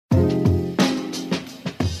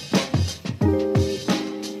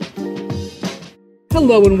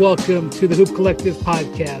Hello and welcome to the Hoop Collective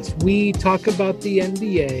podcast. We talk about the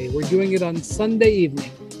NBA. We're doing it on Sunday evening.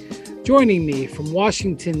 Joining me from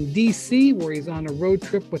Washington, D.C., where he's on a road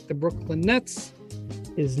trip with the Brooklyn Nets,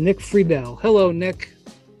 is Nick Friedel. Hello, Nick.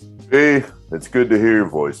 Hey, it's good to hear your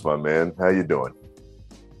voice, my man. How you doing?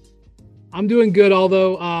 I'm doing good,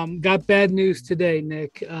 although got bad news today,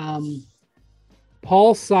 Nick.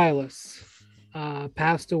 Paul Silas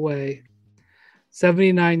passed away,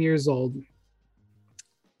 79 years old.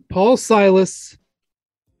 Paul Silas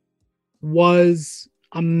was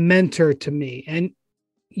a mentor to me, and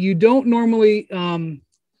you don't normally,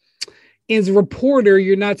 as a reporter,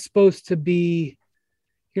 you're not supposed to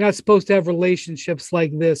have relationships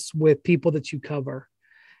like this with people that you cover.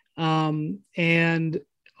 And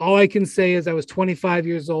all I can say is I was 25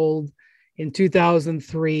 years old in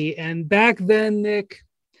 2003, and back then, Nick,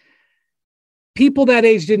 people that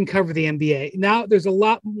age didn't cover the NBA. Now there's a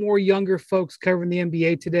lot more younger folks covering the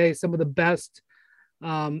NBA today. Some of the best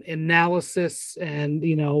analysis and,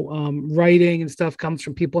 writing and stuff comes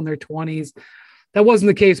from people in their 20s. That wasn't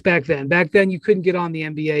the case back then. Back then, you couldn't get on the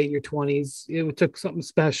NBA in your 20s. It took something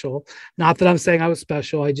special. Not that I'm saying I was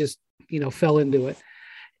special. I just, fell into it.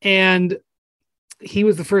 And he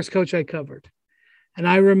was the first coach I covered. And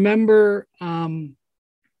I remember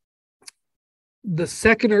the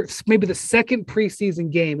second preseason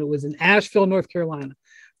game. It was in Asheville, North Carolina.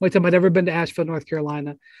 Only time I'd ever been to Asheville, North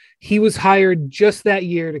Carolina. He was hired just that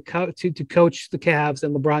year to coach the Cavs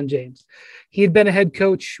and LeBron James. He had been a head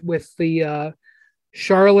coach with the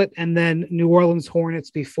Charlotte and then New Orleans Hornets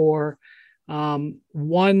before.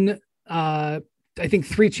 Won, I think,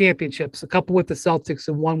 3 championships, a couple with the Celtics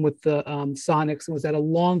and one with the Sonics, and was had a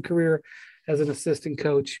long career as an assistant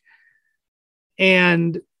coach.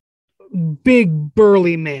 And big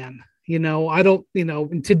burly man,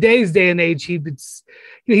 in today's day and age,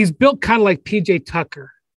 he's built kind of like PJ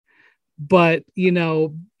Tucker, but,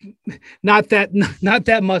 not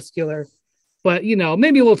that muscular, but,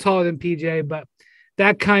 maybe a little taller than PJ, but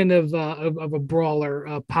that kind of a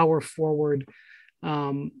brawler, power forward.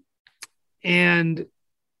 And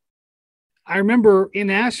I remember in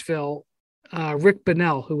Asheville, Rick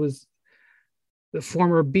Bonnell, who was the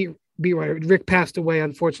former beat writer. Rick passed away,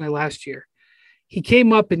 unfortunately, last year. He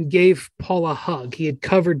came up and gave Paul a hug. He had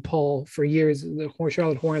covered Paul for years, the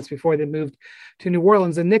Charlotte Hornets, before they moved to New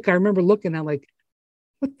Orleans. And Nick, I remember looking at like,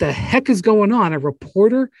 what the heck is going on? A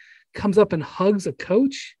reporter comes up and hugs a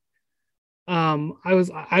coach. I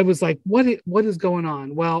was like, what is going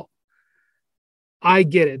on? Well, I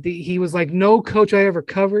get it. He was like no coach I ever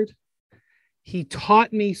covered. He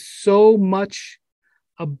taught me so much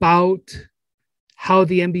about how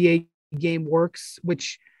the NBA game works,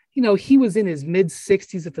 which, he was in his mid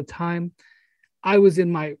 60s at the time. I was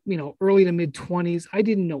in my, early to mid 20s. I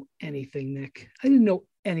didn't know anything, Nick. I didn't know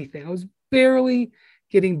anything. I was barely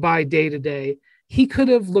getting by day to day. He could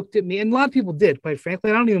have looked at me, and a lot of people did, quite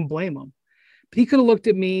frankly. I don't even blame him. But he could have looked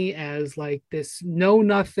at me as like this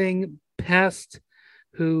know-nothing pest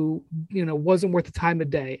who, wasn't worth the time of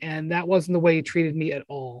day. And that wasn't the way he treated me at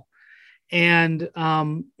all. And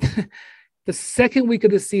the second week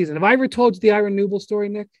of the season, have I ever told you the Ira Newble story,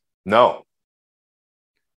 Nick? No.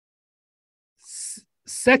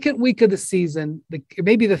 Second week of the season,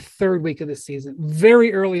 maybe the third week of the season,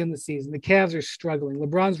 very early in the season, the Cavs are struggling.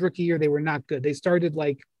 LeBron's rookie year, they were not good. They started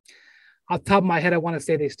like, off the top of my head, I want to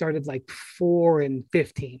say they started like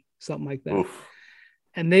 4-15, something like that. Oof.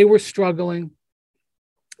 And they were struggling.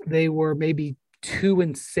 They were maybe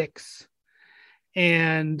 2-6.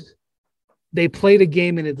 And they played a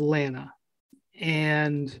game in Atlanta.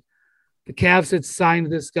 And the Cavs had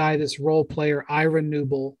signed this guy, this role player, Ira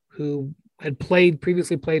Newble, who had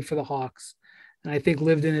previously played for the Hawks, and I think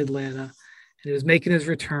lived in Atlanta, and he was making his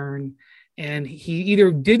return. And he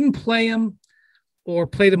either didn't play him or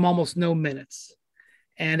played him almost no minutes.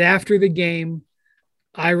 And after the game,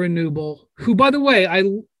 Ira Newble, who, by the way, I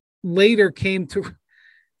later came to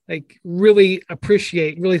like really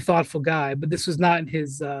appreciate, really thoughtful guy, but this was not in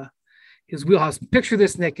his wheelhouse. Picture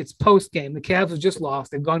this, Nick. It's post game. The Cavs have just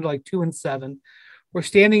lost. They've gone to like 2-7. We're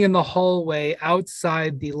standing in the hallway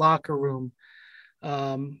outside the locker room,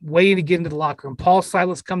 waiting to get into the locker room. Paul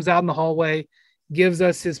Silas comes out in the hallway, gives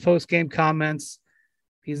us his post game comments.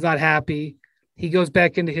 He's not happy. He goes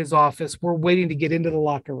back into his office. We're waiting to get into the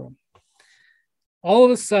locker room. All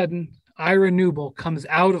of a sudden, Ira Newble comes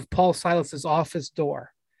out of Paul Silas's office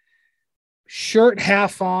door, shirt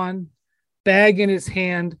half on, bag in his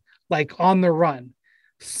hand, like on the run.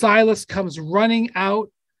 Silas comes running out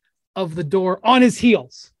of the door on his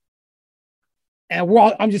heels. And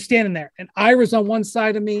I'm just standing there. And Ira's on one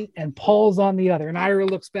side of me and Paul's on the other. And Ira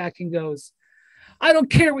looks back and goes, I don't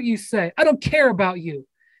care what you say. I don't care about you.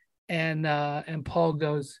 And Paul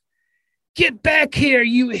goes, get back here,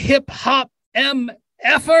 you hip hop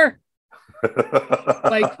MFer.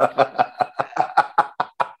 Like,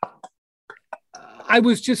 I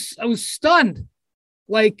was stunned.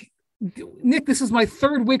 Like, Nick, this is my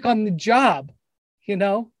third week on the job, you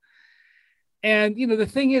know? And, you know, the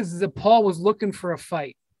thing is that Paul was looking for a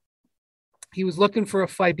fight. He was looking for a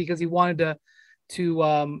fight because he wanted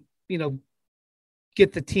to you know,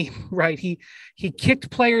 get the team right. He kicked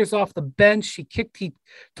players off the bench. He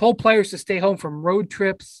told players to stay home from road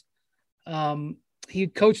trips. He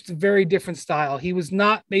coached a very different style. He was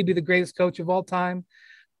not maybe the greatest coach of all time,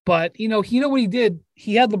 but you know what he did?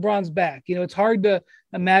 He had LeBron's back. You know, it's hard to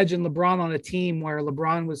imagine LeBron on a team where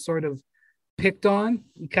LeBron was sort of picked on.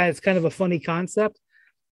 It's kind of a funny concept.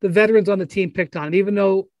 The veterans on the team picked on him, even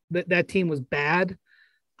though that team was bad.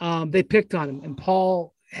 They picked on him, and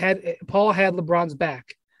Paul had LeBron's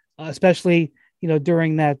back, especially, you know,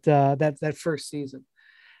 during that first season.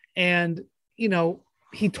 And, you know,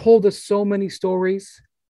 he told us so many stories.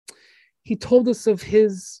 He told us of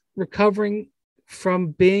his recovering from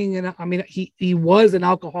being he was an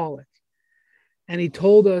alcoholic. And he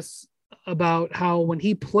told us about how when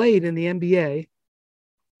he played in the NBA,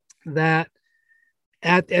 that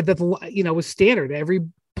at the, you know, was standard. Every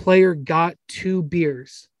player got 2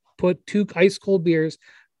 beers, put 2 ice cold beers,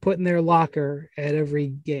 put in their locker at every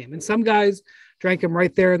game. And some guys drank them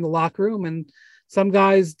right there in the locker room, and some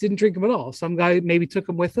guys didn't drink them at all. Some guy maybe took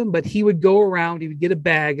them with him, but he would go around, he would get a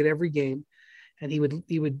bag at every game, and he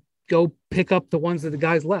would go pick up the ones that the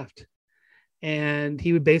guys left. And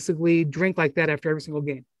he would basically drink like that after every single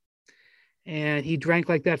game. And he drank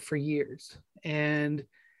like that for years. And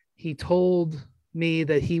he told me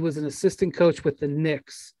that he was an assistant coach with the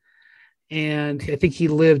Knicks. And I think he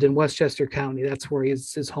lived in Westchester County. That's where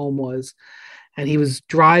his home was. And he was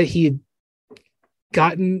dry. He had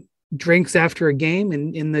gotten drinks after a game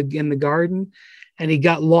in the garden, and he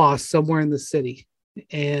got lost somewhere in the city.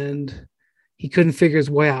 And he couldn't figure his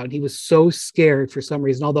way out. And he was so scared for some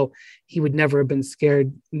reason, although he would never have been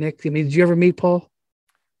scared. Nick, I mean, did you ever meet Paul?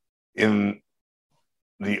 In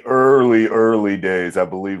the early days, I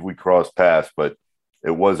believe we crossed paths, but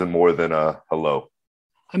it wasn't more than a hello.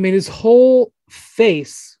 I mean, his whole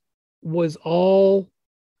face was all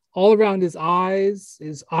around his eyes,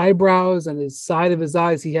 his eyebrows, and his side of his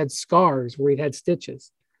eyes. He had scars where he had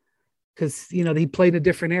stitches because, you know, he played in a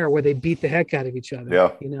different era where they beat the heck out of each other.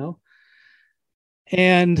 Yeah. You know,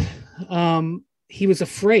 and he was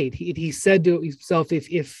afraid. He said to himself,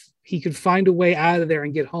 if he could find a way out of there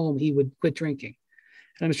and get home, he would quit drinking.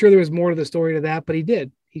 And I'm sure there was more to the story to that, but he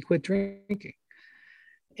did. He quit drinking.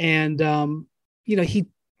 And, you know, he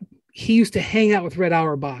used to hang out with Red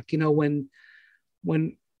Auerbach, you know, when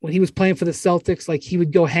he was playing for the Celtics, like he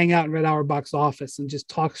would go hang out in Red Auerbach's office and just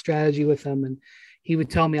talk strategy with him. And he would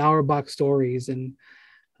tell me Auerbach stories. And,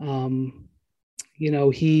 you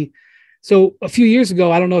know, so a few years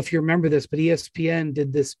ago, I don't know if you remember this, but ESPN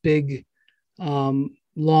did this big,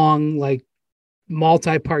 long, like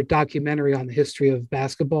multi-part documentary on the history of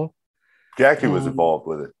basketball. Jackie was involved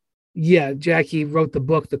with it. Yeah. Jackie wrote the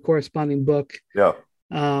book, the corresponding book. Yeah.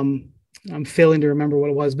 I'm failing to remember what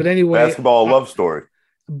it was, but anyway, Basketball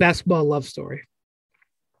love story.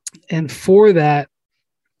 And for that,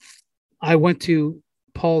 I went to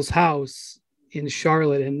Paul's house in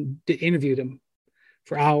Charlotte and interviewed him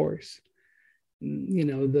for hours. You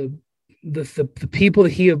know, the people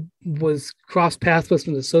that he was cross paths with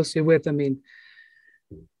and associated with. I mean,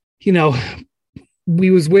 you know,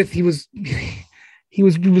 he was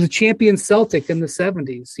a champion Celtic in the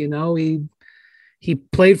 70s. You know, he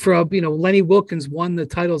played for you know, Lenny Wilkins won the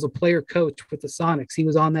title as a player coach with the Sonics. He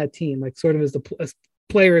was on that team, like sort of as the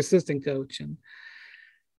player assistant coach. And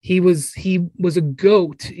he was a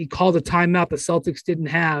GOAT. He called a timeout the Celtics didn't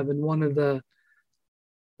have in one of the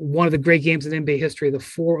great games in NBA history, the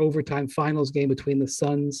 4 overtime finals game between the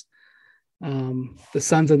Suns and the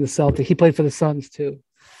Celtics. He played for the Suns too.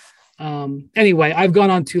 Anyway, I've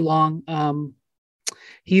gone on too long.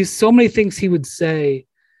 He's so many things he would say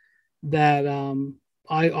that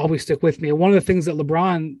I always stick with me. And one of the things that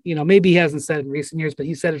LeBron, you know, maybe he hasn't said in recent years, but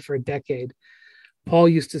he said it for a decade. Paul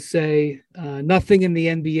used to say, nothing in the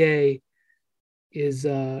NBA is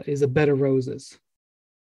a bed of roses.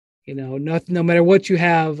 You know, no matter what you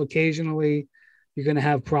have, occasionally you're going to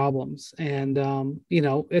have problems. And, you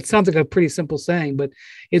know, it sounds like a pretty simple saying, but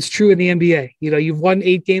it's true in the NBA. You know, you've won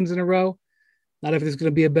 8 games in a row. Not everything's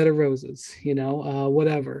going to be a bed of roses, you know,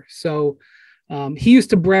 whatever. So he used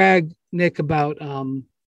to brag, Nick, about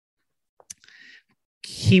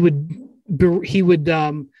he would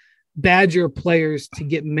badger players to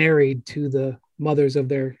get married to the mothers of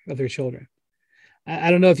their children.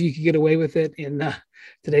 I don't know if you could get away with it in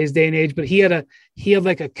today's day and age, but he had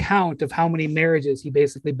like a count of how many marriages he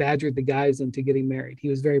basically badgered the guys into getting married. He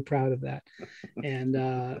was very proud of that. And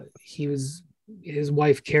his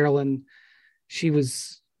wife, Carolyn,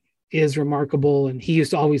 is remarkable. And he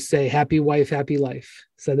used to always say, happy wife, happy life.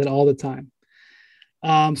 Said that all the time.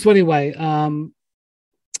 So anyway,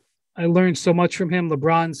 I learned so much from him.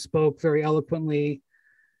 LeBron spoke very eloquently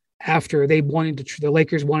after the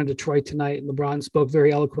Lakers wanted Detroit tonight. LeBron spoke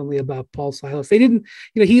very eloquently about Paul Silas. They didn't,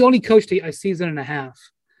 he only coached a season and a half.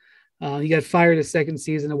 He got fired his second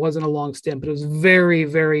season. It wasn't a long stint, but it was very,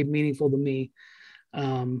 very meaningful to me.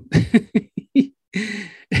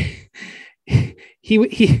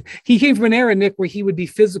 He came from an era, Nick, where he would be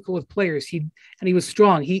physical with players. He was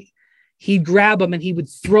strong. He'd grab them and he would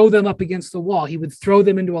throw them up against the wall. He would throw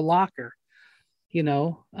them into a locker,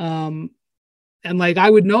 and like I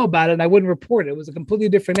would know about it and I wouldn't report it. It was a completely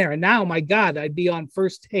different era. Now, my God, I'd be on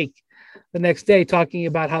First Take the next day talking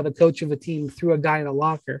about how the coach of a team threw a guy in a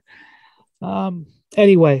locker.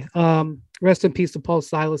 Anyway, rest in peace to Paul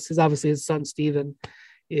Silas. Obviously his son, Steven,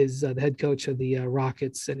 is the head coach of the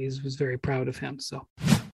Rockets, and he was very proud of him. So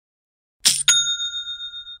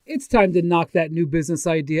it's time to knock that new business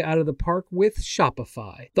idea out of the park with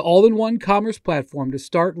Shopify, the all-in-one commerce platform to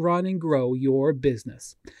start, run, and grow your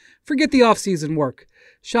business. Forget the off-season work.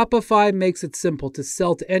 Shopify makes it simple to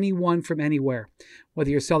sell to anyone from anywhere. Whether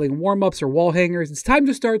you're selling warm-ups or wall hangers, it's time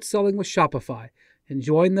to start selling with Shopify and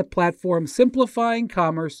join the platform simplifying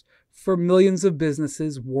commerce for millions of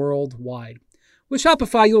businesses worldwide. With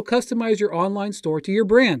Shopify, you'll customize your online store to your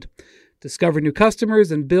brand. Discover new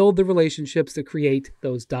customers and build the relationships that create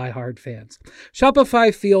those die-hard fans.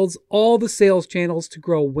 Shopify fields all the sales channels to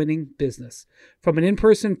grow winning business. From an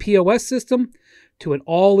in-person POS system to an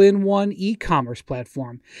all-in-one e-commerce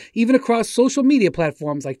platform, even across social media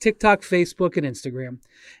platforms like TikTok, Facebook, and Instagram.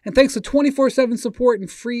 And thanks to 24/7 support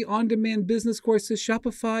and free on-demand business courses,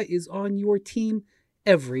 Shopify is on your team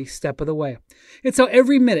every step of the way. It's how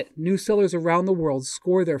every minute new sellers around the world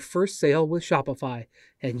score their first sale with Shopify,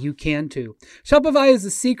 and you can too. Shopify is the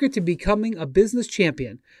secret to becoming a business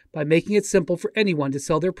champion by making it simple for anyone to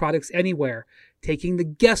sell their products anywhere, taking the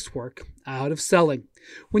guesswork out of selling.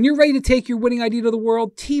 When you're ready to take your winning idea to the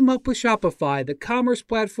world, team up with Shopify, the commerce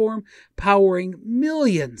platform powering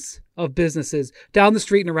millions of businesses down the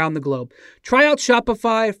street and around the globe. Try out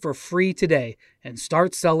Shopify for free today and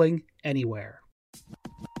start selling anywhere.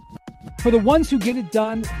 For the ones who get it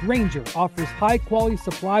done, Grainger offers high-quality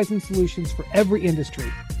supplies and solutions for every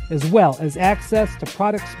industry, as well as access to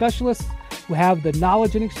product specialists who have the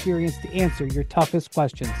knowledge and experience to answer your toughest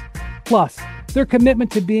questions. Plus, their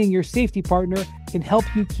commitment to being your safety partner can help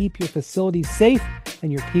you keep your facilities safe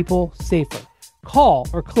and your people safer. Call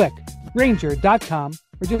or click Grainger.com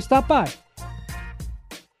or just stop by.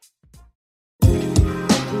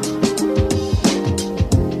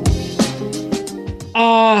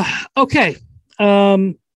 Okay.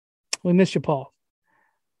 We missed you, Paul.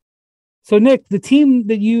 So, Nick, the team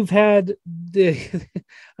that you've had,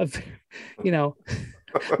 I'm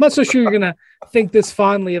not so sure you're going to think this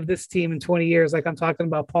fondly of this team in 20 years, like I'm talking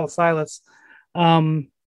about Paul Silas.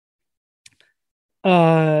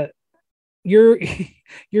 Your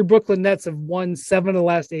Brooklyn Nets have won 7 of the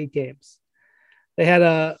last 8 games. They had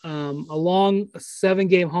a long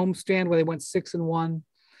 7-game homestand where they went 6-1.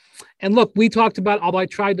 And look, we talked about, although I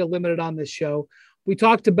tried to limit it on this show, we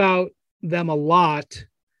talked about them a lot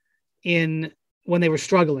when they were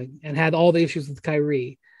struggling and had all the issues with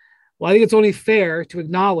Kyrie. Well, I think it's only fair to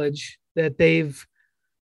acknowledge that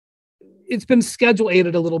it's been schedule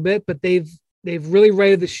aided a little bit, but they've really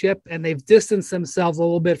righted the ship and they've distanced themselves a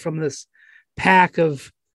little bit from this pack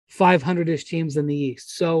of 500-ish teams in the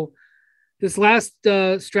East. So this last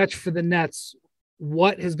stretch for the Nets,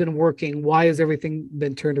 what has been working? Why has everything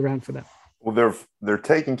been turned around for them? Well, they're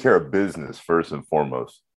taking care of business first and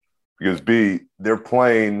foremost, because they're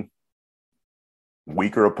playing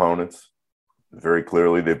weaker opponents. Very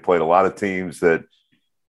clearly, they've played a lot of teams that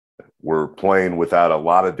were playing without a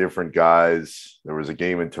lot of different guys. There was a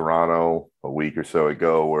game in Toronto a week or so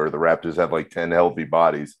ago where the Raptors had like 10 healthy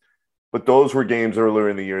bodies, but those were games earlier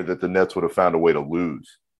in the year that the Nets would have found a way to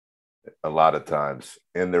lose a lot of times,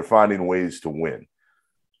 and they're finding ways to win.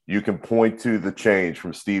 You can point to the change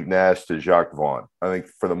from Steve Nash to Jacques Vaughn. I think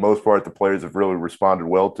for the most part, the players have really responded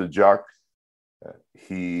well to Jacques.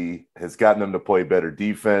 He has gotten them to play better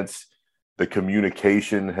defense. The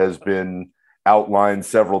communication has been outlined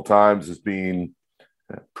several times as being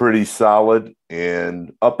pretty solid,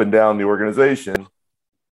 and up and down the organization,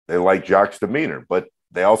 they like Jacques' demeanor. But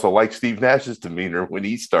they also like Steve Nash's demeanor when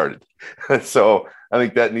he started. So I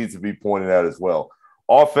think that needs to be pointed out as well.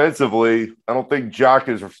 Offensively, I don't think Jock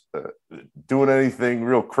is doing anything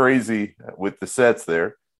real crazy with the sets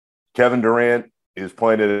there. Kevin Durant is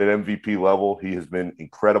playing at an MVP level. He has been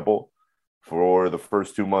incredible for the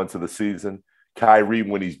first 2 months of the season. Kyrie,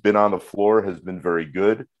 when he's been on the floor, has been very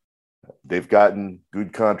good. They've gotten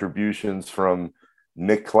good contributions from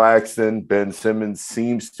Nick Claxton. Ben Simmons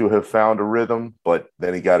seems to have found a rhythm, but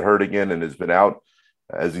then he got hurt again and has been out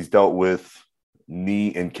as he's dealt with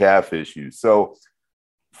knee and calf issues. So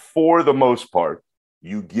for the most part,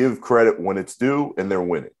 you give credit when it's due and they're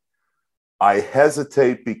winning. I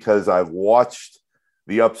hesitate because I've watched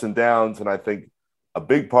the ups and downs, and I think a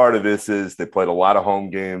big part of this is they played a lot of home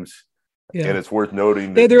games, and it's worth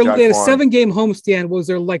noting that they had a 7-game homestand was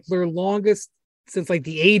their longest since like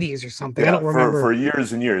the 80s or something. I don't remember. For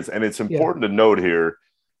years and years. And it's important to note here,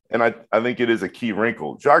 and I think it is a key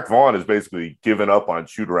wrinkle. Jacque Vaughn has basically given up on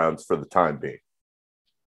shoot-arounds for the time being.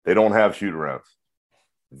 They don't have shoot-arounds.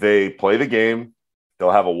 They play the game.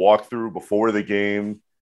 They'll have a walkthrough before the game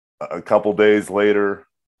a couple days later.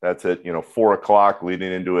 That's at 4:00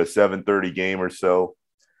 leading into a 7:30 game or so.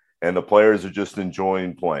 And the players are just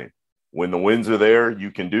enjoying playing. When the wins are there,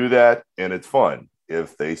 you can do that, and it's fun.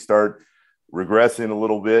 If they start regressing a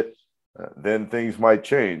little bit, then things might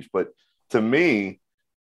change. But to me,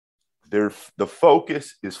 the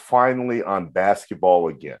focus is finally on basketball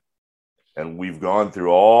again. And we've gone through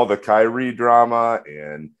all the Kyrie drama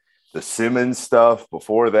and the Simmons stuff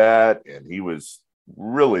before that, and he was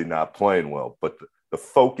really not playing well. But the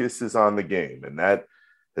focus is on the game, and that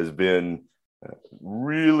has been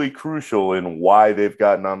really crucial in why they've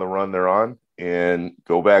gotten on the run they're on. And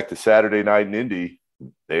go back to Saturday night in Indy,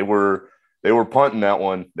 they were punting that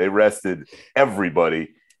one. They rested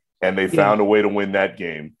everybody, and they found a way to win that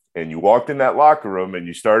game. And you walked in that locker room, and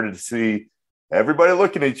you started to see everybody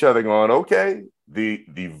looking at each other going, okay, the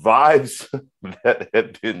vibes that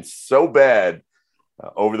had been so bad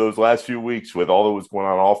over those last few weeks with all that was going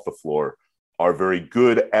on off the floor are very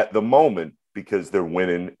good at the moment because they're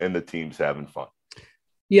winning and the team's having fun.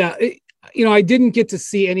 Yeah. I didn't get to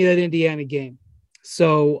see any of that Indiana game.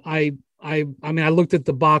 So I looked at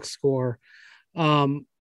the box score.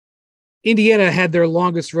 Indiana had their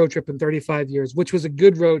longest road trip in 35 years, which was a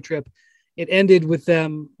good road trip. It ended with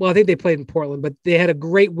them. Well, I think they played in Portland, but they had a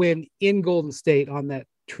great win in Golden State on that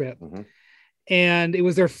trip. Mm-hmm. And it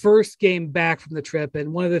was their first game back from the trip.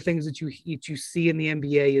 And one of the things that you see in the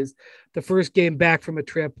NBA is the first game back from a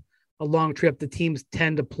long trip, the teams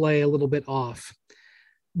tend to play a little bit off.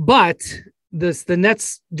 But the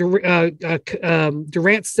Nets,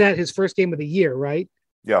 Durant sat his first game of the year, right?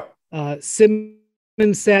 Yeah.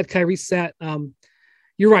 Simmons sat, Kyrie sat.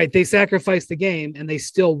 You're right. They sacrificed the game and they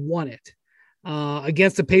still won it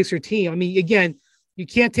against the Pacer team. I mean, again, you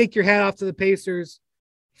can't take your hat off to the Pacers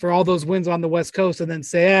for all those wins on the West Coast and then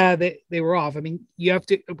say, they were off. I mean, you have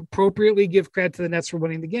to appropriately give credit to the Nets for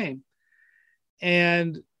winning the game.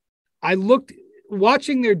 And I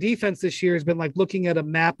watching their defense this year has been like looking at a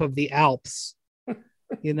map of the Alps,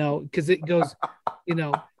 because it goes,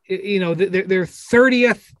 they're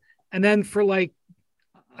 30th. And then for like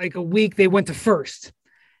a week, they went to first.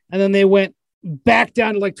 And then they went back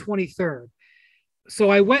down to like 23rd. So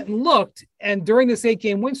I went and looked, and during this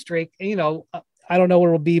 8-game win streak, I don't know what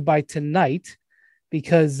it'll be by tonight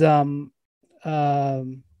because we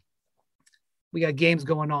got games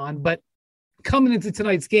going on. But coming into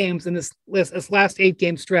tonight's games in this last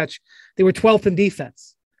 8-game stretch, they were 12th in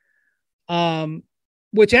defense,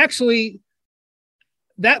 which actually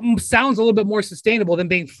that sounds a little bit more sustainable than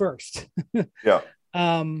being first. Yeah.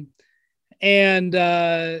 And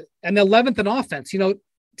 11th in offense.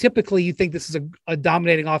 Typically you think this is a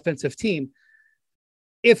dominating offensive team.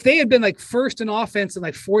 If they had been like first in offense and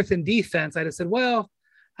like fourth in defense, I'd have said, well,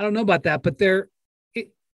 I don't know about that, but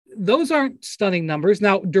those aren't stunning numbers.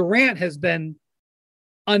 Now, Durant has been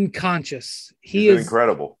unconscious. He's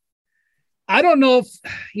incredible. I don't know if,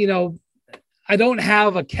 I don't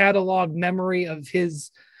have a catalog memory of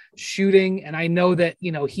his shooting. And I know that,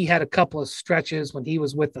 he had a couple of stretches when he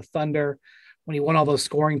was with the Thunder, when he won all those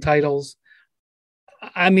scoring titles.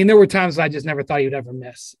 I mean, there were times I just never thought he would ever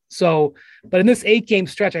miss. So, but in this 8-game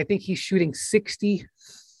stretch, I think he's shooting 63%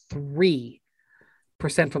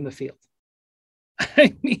 from the field.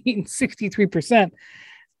 I mean, 63%.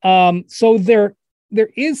 So there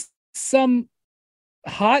is some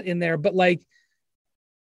hot in there, but like,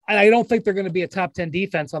 I don't think they're going to be a top 10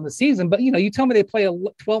 defense on the season, but you tell me they play a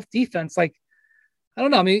 12th defense. Like, I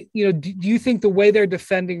don't know. I mean, do you think the way they're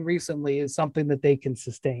defending recently is something that they can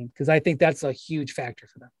sustain? Because I think that's a huge factor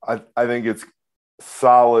for them. I think it's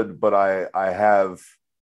solid, but I have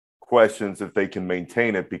questions if they can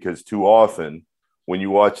maintain it, because too often when you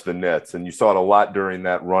watch the Nets, and you saw it a lot during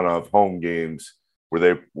that run of home games where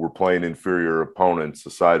they were playing inferior opponents,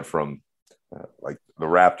 aside from like the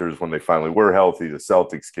Raptors when they finally were healthy, the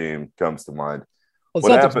Celtics game comes to mind. Well,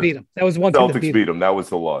 Celtics beat them. That was one thing. Celtics beat them. That was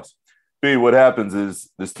the loss. What happens is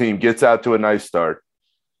this team gets out to a nice start.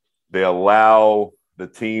 They allow the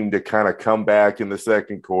team to kind of come back in the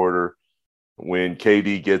second quarter when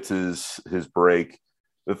KD gets his break.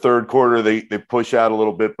 The third quarter, they push out a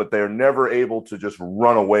little bit, but they're never able to just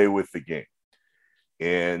run away with the game.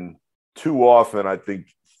 And too often, I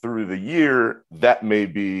think through the year, that may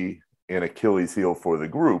be an Achilles heel for the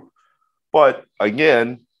group. But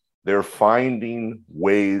again, they're finding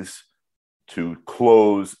ways to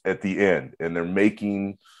close at the end, and they're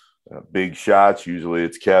making big shots. Usually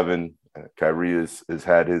it's Kevin. Kyrie has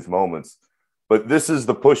had his moments. But this is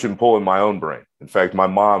the push and pull in my own brain. In fact, my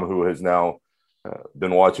mom, who has now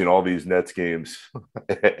been watching all these Nets games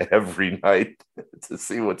every night to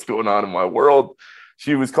see what's going on in my world,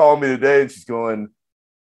 she was calling me today and she's going,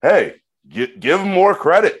 hey, give them more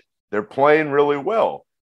credit. They're playing really well.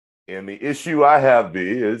 And the issue I have, B,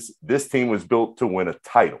 is this team was built to win a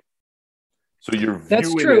title. So you're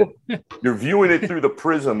viewing it through the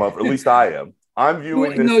prism of, at least I am. I'm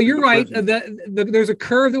viewing this. No, you're right. There's a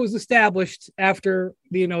curve that was established after,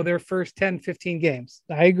 their first 10, 15 games.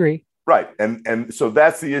 I agree. Right. And so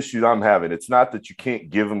that's the issue I'm having. It's not that you can't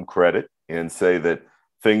give them credit and say that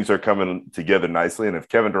things are coming together nicely. And if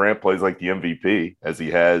Kevin Durant plays like the MVP, as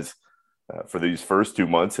he has for these first 2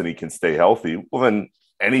 months, and he can stay healthy, well, then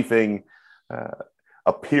anything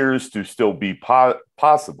appears to still be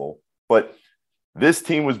possible. But this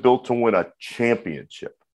team was built to win a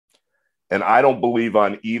championship. And I don't believe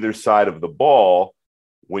on either side of the ball,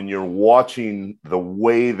 when you're watching the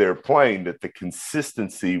way they're playing, that the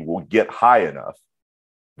consistency will get high enough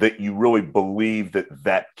that you really believe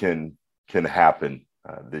that can happen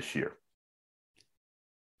this year.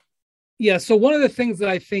 Yeah. So one of the things that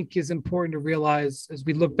I think is important to realize as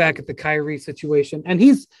we look back at the Kyrie situation, and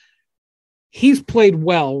he's played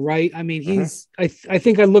well, right? I mean, I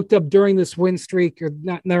think I looked up during this win streak, or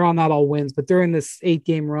they're not all wins, but during this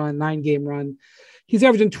 9-game run, he's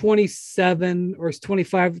averaging 27 or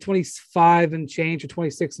 25 and change, or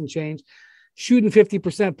 26 and change, shooting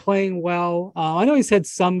 50%, playing well. I know he's had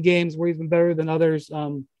some games where he's been better than others,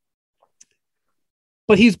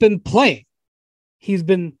 but he's been playing. He's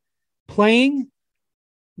been playing,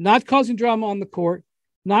 not causing drama on the court,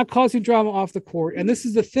 not causing drama off the court. And this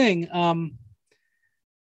is the thing.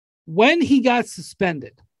 When he got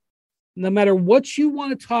suspended, no matter what you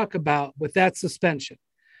want to talk about with that suspension,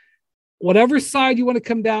 whatever side you want to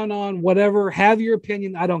come down on, whatever, have your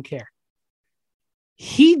opinion, I don't care.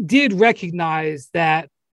 He did recognize that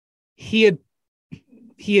he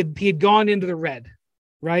had gone into the red,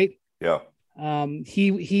 right? Yeah.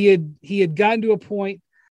 He had gotten to a point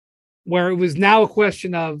where it was now a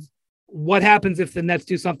question of what happens if the Nets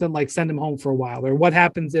do something like send him home for a while, or what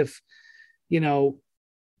happens if,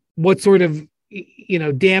 what sort of,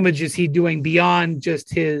 damage is he doing beyond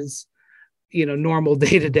just his, normal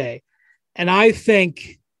day to day. And I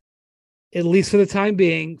think, at least for the time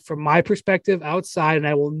being, from my perspective outside, and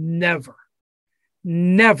I will never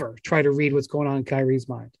try to read what's going on in Kyrie's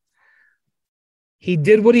mind. He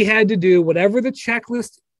did what he had to do, whatever the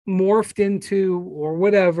checklist morphed into or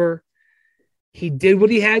whatever. He did what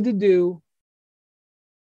he had to do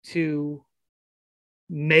to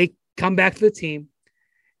come back to the team.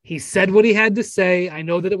 He said what he had to say. I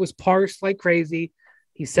know that it was parsed like crazy.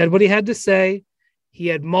 He said what he had to say. He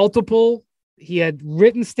had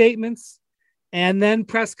written statements and then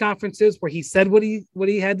press conferences where he said what he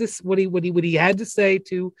had to say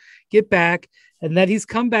to get back, and then he's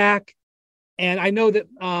come back. And I know that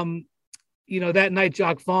that night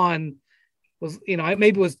Jacques Vaughn was, maybe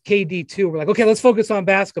it was KD too. We're like, okay, let's focus on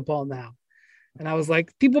basketball now. And I was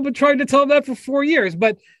like, people have been trying to tell him that for 4 years,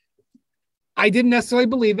 but I didn't necessarily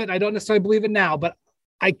believe it. I don't necessarily believe it now, but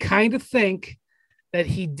I kind of think that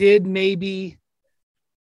he did maybe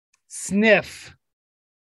sniff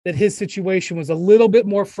that his situation was a little bit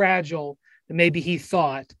more fragile than maybe he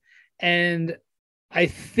thought. And I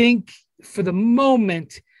think for the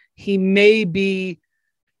moment, he may be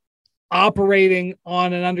operating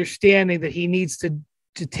on an understanding that he needs to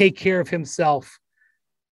take care of himself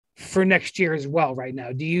for next year as well right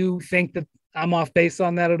now. Do you think that I'm off base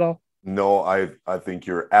on that at all? No, I think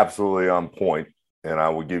you're absolutely on point, and I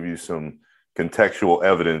will give you some contextual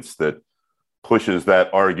evidence that pushes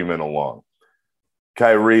that argument along.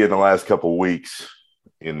 Kyrie, in the last couple of weeks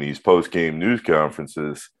in these post-game news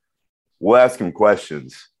conferences, we'll ask him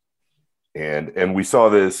questions. And we saw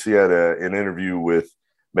this. He had an interview with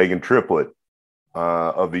Megan Triplett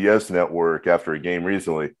of the Yes Network after a game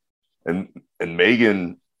recently. And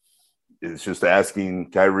Megan is just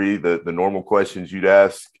asking Kyrie the normal questions you'd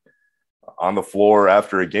ask on the floor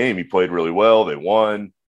after a game. He played really well. They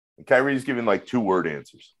won. And Kyrie's giving like 2-word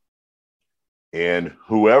answers. And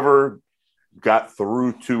whoever got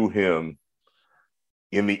through to him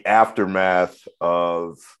in the aftermath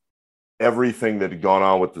of everything that had gone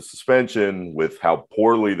on with the suspension, with how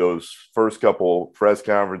poorly those first couple press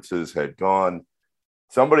conferences had gone,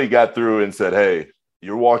 somebody got through and said, hey,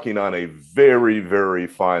 you're walking on a very, very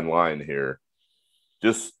fine line here.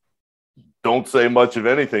 Just don't say much of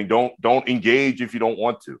anything. Don't engage if you don't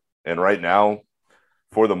want to. And right now,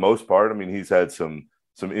 for the most part, I mean, he's had some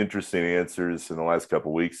interesting answers in the last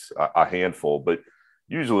couple of weeks, a handful, but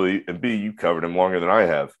usually, and B, you covered him longer than I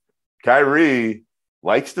have. Kyrie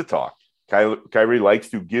likes to talk. Kyrie likes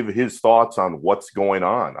to give his thoughts on what's going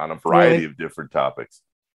on a variety of different topics.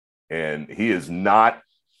 And he is not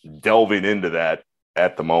delving into that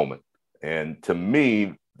at the moment. And to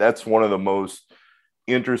me, that's one of the most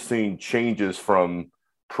interesting changes from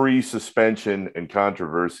pre-suspension and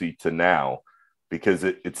controversy to now, because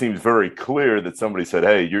it seems very clear that somebody said,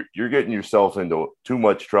 hey, you're getting yourself into too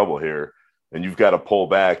much trouble here, and you've got to pull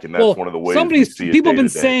back. And that's one of the ways people have been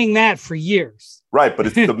saying that for years. Right, but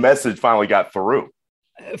it's the message finally got through.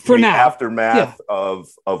 For now. Aftermath of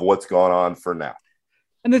what's gone on for now.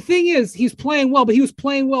 And the thing is, he's playing well, but he was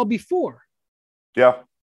playing well before. Yeah.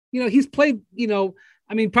 He's played,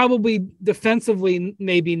 probably defensively,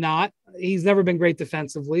 maybe not. He's never been great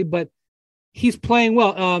defensively, but he's playing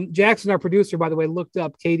well. Jackson, our producer, by the way, looked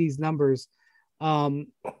up Katie's numbers. I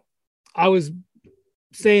was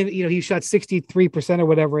saying, he shot 63% or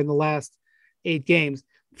whatever in the last 8 games.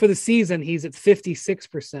 For the season, he's at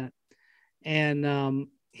 56%. And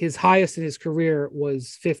his highest in his career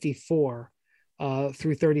was 54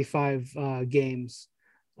 through 35 games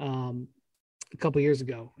a couple of years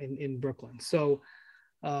ago in Brooklyn. So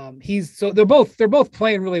they're both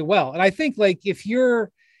playing really well. And I think, like, if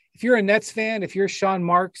you're a Nets fan, if you're Sean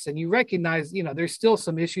Marks and you recognize, there's still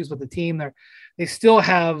some issues with the team, they still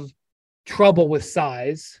have trouble with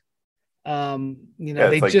size.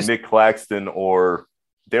 It's like Nick Claxton or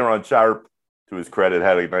Daron Sharp, to his credit,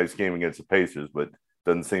 had a nice game against the Pacers, but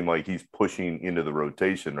doesn't seem like he's pushing into the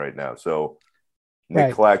rotation right now. So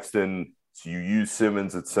Nick Claxton, so you use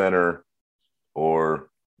Simmons at center, or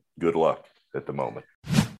good luck at the moment.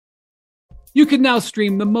 You can now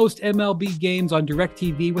stream the most MLB games on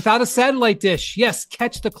DirecTV without a satellite dish. Yes,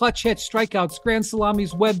 catch the clutch hits, strikeouts, grand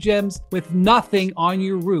salamis, web gems with nothing on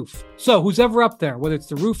your roof. So who's ever up there, whether it's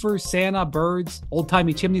the roofers, Santa, birds,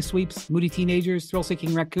 old-timey chimney sweeps, moody teenagers,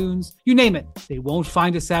 thrill-seeking raccoons, you name it, they won't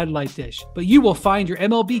find a satellite dish. But you will find your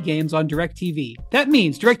MLB games on DirecTV. That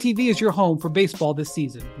means DirecTV is your home for baseball this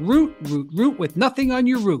season. Root with nothing on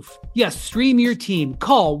your roof. Yes, stream your team.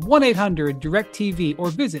 Call 1-800-DirecTV or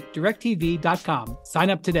visit DirecTV.com. Sign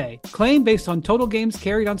up today. Claim based on total games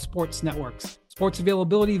carried on sports networks. Sports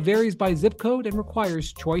availability varies by zip code and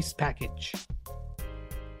requires choice package.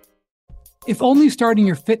 If only starting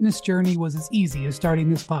your fitness journey was as easy as starting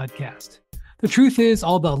this podcast. The truth is,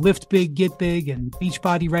 all the lift big, get big, and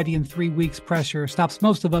Beachbody ready in 3 weeks pressure stops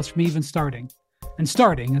most of us from even starting. And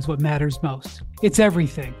starting is what matters most. It's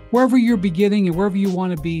everything. Wherever you're beginning and wherever you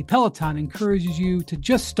want to be, Peloton encourages you to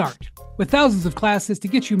just start. With thousands of classes to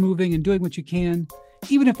get you moving and doing what you can,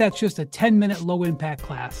 even if that's just a 10-minute low-impact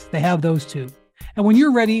class, they have those too. And when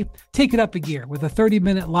you're ready, take it up a gear with a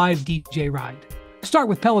 30-minute live DJ ride. Start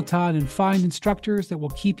with Peloton and find instructors that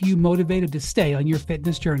will keep you motivated to stay on your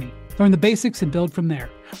fitness journey. Learn the basics and build from there.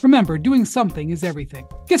 Remember, doing something is everything.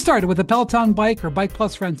 Get started with a Peloton bike or Bike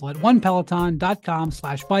Plus rental at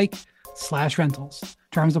onepeloton.com/bike/rentals.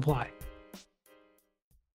 Terms apply.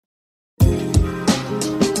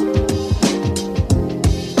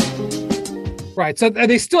 Right. So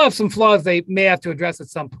they still have some flaws they may have to address at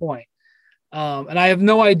some point. And I have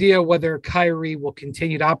no idea whether Kyrie will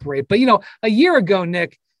continue to operate. But, a year ago,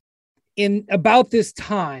 Nick, in about this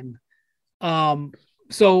time,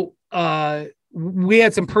 we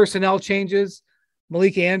had some personnel changes.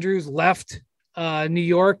 Malika Andrews left New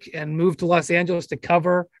York and moved to Los Angeles to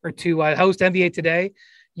cover or to host NBA Today.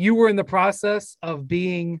 You were in the process of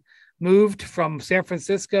being moved from San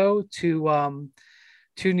Francisco to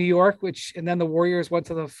New York, and then the Warriors went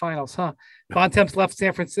to the finals, huh? Bontemps left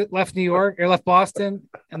left New York, or left Boston,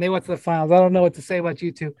 and they went to the finals. I don't know what to say about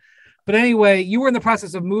you two. But anyway, you were in the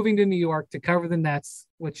process of moving to New York to cover the Nets,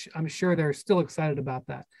 which I'm sure they're still excited about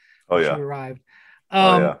that. Oh, yeah. You arrived.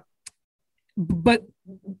 but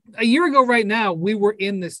a year ago right now, we were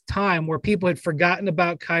in this time where people had forgotten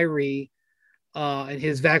about Kyrie and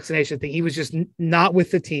his vaccination thing. He was just not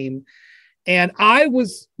with the team. And I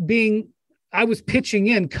was pitching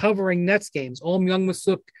in covering Nets games. Olam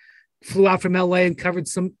Youngmisuk flew out from LA and covered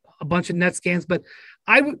a bunch of Nets games, but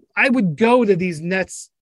I would go to these Nets.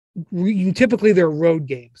 Typically they're road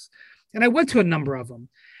games. And I went to a number of them,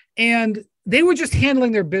 and they were just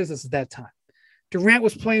handling their business at that time. Durant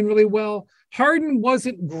was playing really well. Harden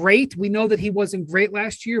wasn't great. We know that he wasn't great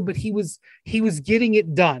last year, but he was getting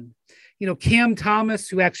it done. You know, Cam Thomas,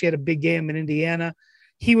 who actually had a big game in Indiana,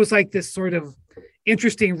 he was like this sort of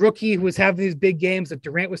interesting rookie who was having these big games that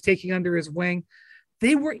Durant was taking under his wing.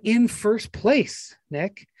 They were in first place,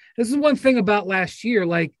 Nick. This is one thing about last year.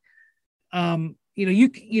 Like,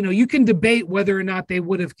 you can debate whether or not they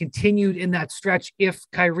would have continued in that stretch if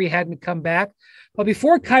Kyrie hadn't come back. But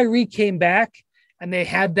before Kyrie came back and they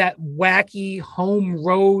had that wacky home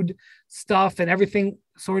road stuff and everything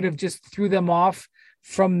sort of just threw them off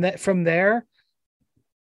from there,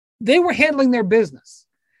 they were handling their business.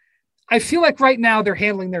 I feel like right now they're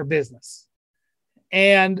handling their business.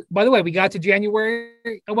 And by the way, we got to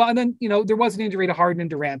January. Well, and then, there was an injury to Harden and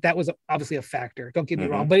Durant. That was obviously a factor. Don't get me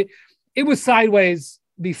wrong, but it was sideways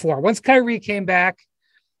before. Once Kyrie came back,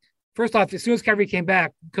 first off, as soon as Kyrie came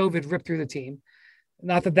back, COVID ripped through the team.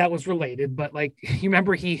 Not that was related, but like, you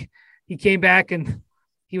remember he came back and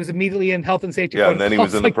he was immediately in health and safety. Yeah, and then he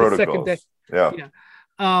was in the protocols. Yeah.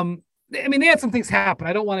 I mean, they had some things happen.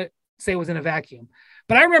 I don't want to say it was in a vacuum,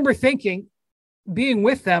 but I remember thinking, being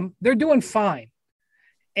with them, they're doing fine.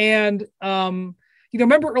 And,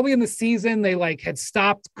 remember early in the season, they like had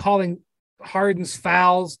stopped calling Harden's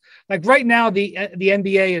fouls. Like right now, the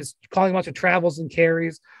NBA is calling a bunch of travels and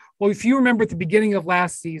carries. Well, if you remember at the beginning of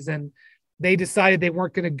last season, they decided they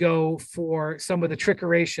weren't going to go for some of the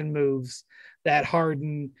trickeration moves that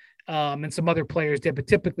Harden and some other players did, but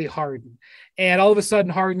typically Harden. And all of a sudden,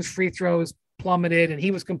 Harden's free throws plummeted and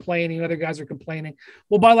he was complaining. Other guys are complaining.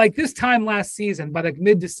 Well, by like this time last season, by like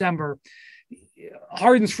mid-December,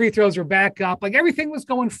 Harden's free throws were back up. Like everything was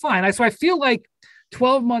going fine. So I feel like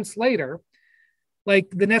 12 months later, like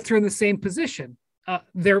the Nets are in the same position.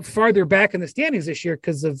 They're farther back in the standings this year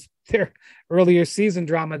because of their earlier season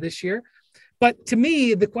drama this year. But to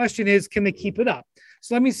me, the question is, can they keep it up?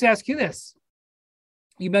 So let me just ask you this.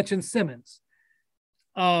 You mentioned Simmons.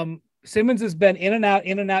 Simmons has been in and out,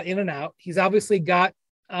 in and out, in and out. He's obviously got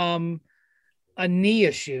a knee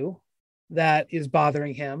issue that is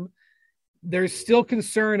bothering him. There's still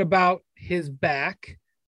concern about his back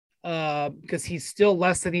because he's still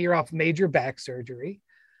less than a year off major back surgery.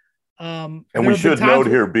 And we should note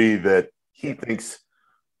here, B, that he thinks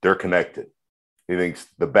they're connected. He thinks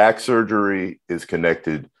the back surgery is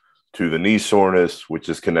connected to the knee soreness, which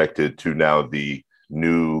is connected to now the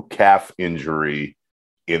new calf injury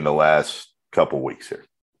in the last couple of weeks here.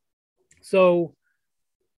 So,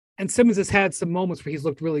 and Simmons has had some moments where he's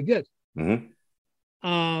looked really good. Mm-hmm.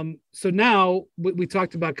 So now we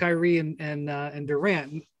talked about Kyrie and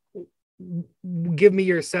Durant. Give me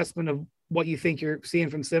your assessment of what you think you're seeing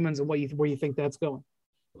from Simmons and where you think that's going.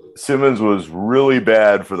 Simmons was really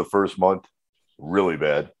bad for the first month, really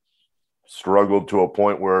bad. Struggled to a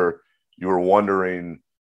point where you were wondering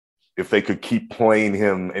if they could keep playing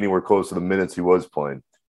him anywhere close to the minutes he was playing.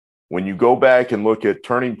 When you go back and look at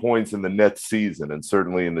turning points in the Nets season, and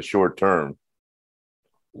certainly in the short term,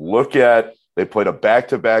 they played a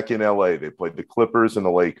back-to-back in LA. They played the Clippers and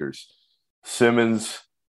the Lakers. Simmons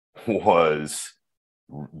was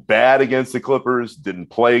bad against the Clippers, didn't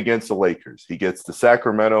play against the Lakers. He gets to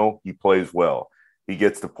Sacramento, he plays well. He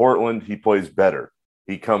gets to Portland, he plays better.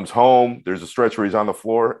 He comes home, there's a stretch where he's on the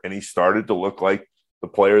floor, and he started to look like the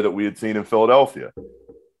player that we had seen in Philadelphia.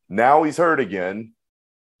 Now he's hurt again,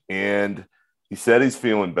 and he said he's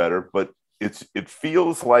feeling better, but it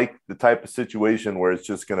feels like the type of situation where it's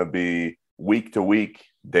just going to be week to week,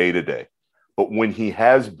 day to day. But when he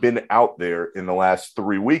has been out there in the last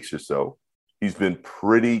 3 weeks or so, he's been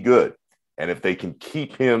pretty good. And if they can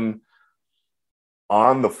keep him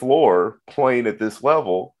on the floor playing at this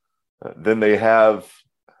level, then they have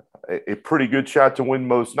a pretty good shot to win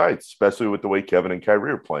most nights, especially with the way Kevin and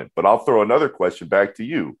Kyrie are playing. But I'll throw another question back to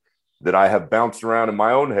you that I have bounced around in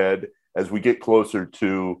my own head as we get closer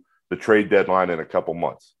to the trade deadline in a couple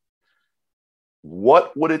months.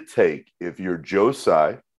 What would it take if you're Joe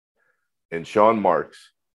Tsai and Sean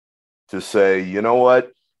Marks to say, you know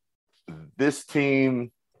what, this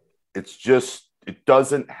team, it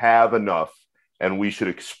doesn't have enough, and we should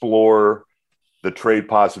explore the trade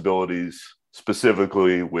possibilities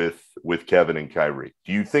specifically with Kevin and Kyrie?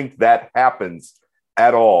 Do you think that happens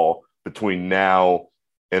at all between now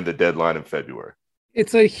and the deadline in February?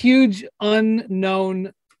 It's a huge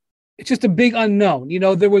unknown. It's just a big unknown.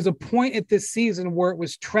 There was a point at this season where it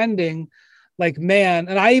was trending like, man,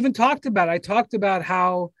 and I even talked about it. I talked about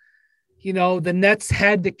how, the Nets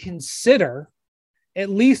had to consider at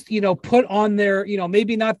least, put on their,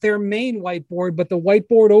 maybe not their main whiteboard, but the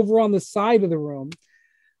whiteboard over on the side of the room,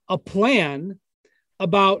 a plan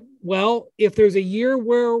about, well, if there's a year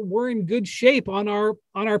where we're in good shape on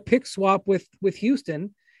our pick swap with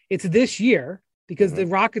Houston, it's this year, because the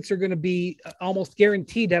Rockets are going to be almost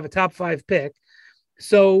guaranteed to have a top 5 pick.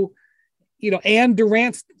 So, and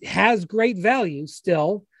Durant has great value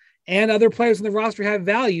still, and other players in the roster have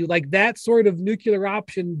value. Like, that sort of nuclear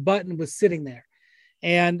option button was sitting there.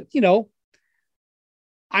 And,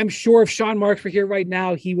 I'm sure if Sean Marks were here right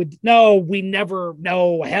now, he would, no,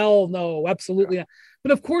 hell no, absolutely not.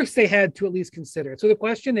 But of course they had to at least consider it. So the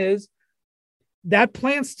question is, that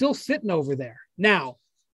plan's still sitting over there. Now,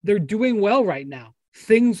 they're doing well right now.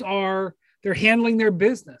 They're handling their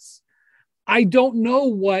business. I don't know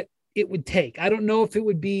what it would take. I don't know if it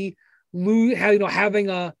would be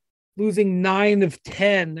losing 9 of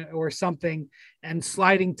 10 or something and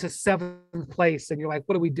sliding to 7th place. And you're like,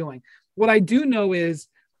 what are we doing? What I do know is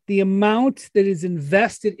the amount that is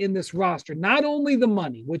invested in this roster, not only the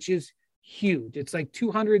money, which is huge. It's like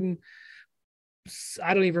 200 and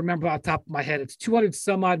I don't even remember off the top of my head. It's 200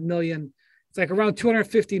 some odd million. It's like around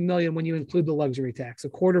 250 million when you include the luxury tax,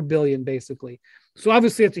 $250 million basically. So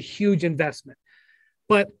obviously it's a huge investment,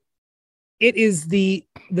 but it is the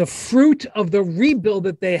fruit of the rebuild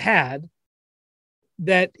that they had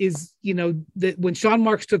that is, that when Sean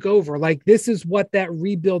Marks took over, like, this is what that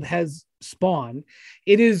rebuild has spawned.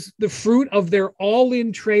 It is the fruit of their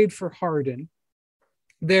all-in trade for Harden,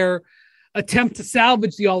 their attempt to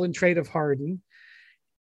salvage the all-in trade of Harden,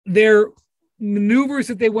 their maneuvers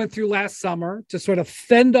that they went through last summer to sort of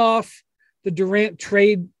fend off the Durant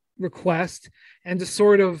trade request and to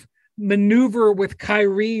sort of maneuver with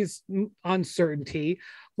Kyrie's uncertainty.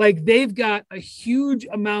 Like, they've got a huge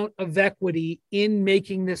amount of equity in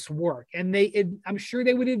making this work. And I'm sure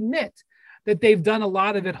they would admit that they've done a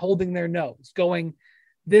lot of it holding their nose, going,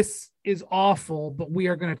 this is awful, but we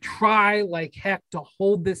are going to try like heck to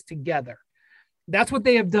hold this together. That's what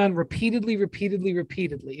they have done repeatedly.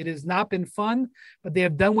 It has not been fun, but they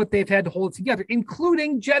have done what they've had to hold it together,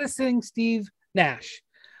 including jettisoning Steve Nash.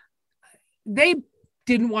 They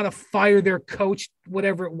didn't want to fire their coach,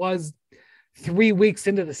 whatever it was, 3 weeks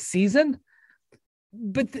into the season.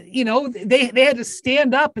 But, they had to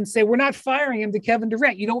stand up and say, we're not firing him to Kevin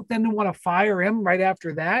Durant. You don't then want to fire him right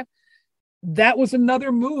after that. That was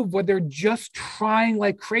another move where they're just trying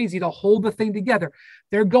like crazy to hold the thing together.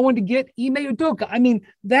 They're going to get Ime Udoka. I mean,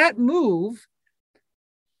 that move,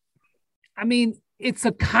 it's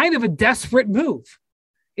a kind of a desperate move.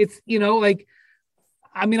 It's,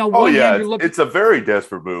 on one hand, you're looking, it's a very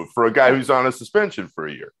desperate move for a guy who's on a suspension for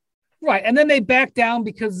a year. Right. And then they back down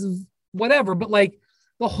because of whatever. But like,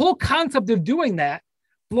 the whole concept of doing that,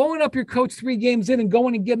 blowing up your coach 3 games in and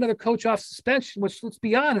going and get another coach off suspension, which, let's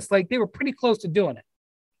be honest, like, they were pretty close to doing it.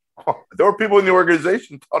 Oh, there were people in the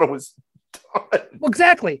organization thought it was done. Well,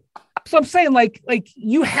 exactly. So I'm saying, like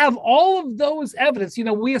you have all of those evidence.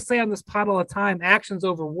 We say on this pod all the time, actions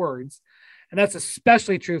over words. And that's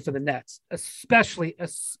especially true for the Nets, especially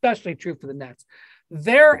true for the Nets.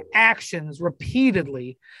 Their actions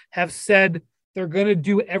repeatedly have said they're going to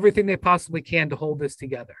do everything they possibly can to hold this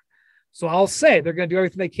together. So I'll say they're going to do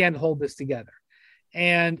everything they can to hold this together.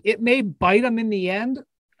 And it may bite them in the end,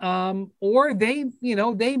 or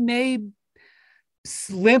they may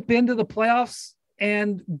limp into the playoffs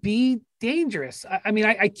and be dangerous.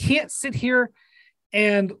 I can't sit here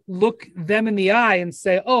and look them in the eye and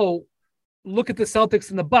say, oh, look at the Celtics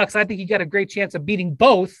and the Bucks. I think you got a great chance of beating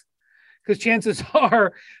both, because chances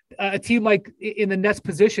are a team like in the Nets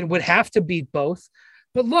position would have to beat both.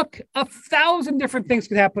 But look, 1,000 different things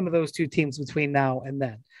could happen to those two teams between now and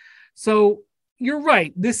then. So you're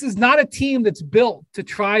right. This is not a team that's built to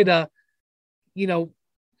try to,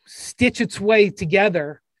 stitch its way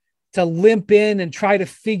together, to limp in and try to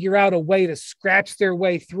figure out a way to scratch their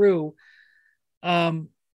way through.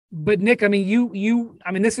 But Nick,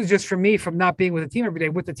 this is just for me from not being with the team every day.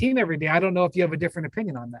 With the team every day, I don't know if you have a different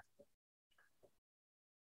opinion on that.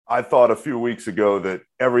 I thought a few weeks ago that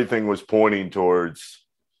everything was pointing towards,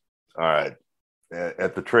 all right,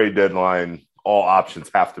 at the trade deadline, all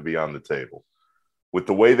options have to be on the table. With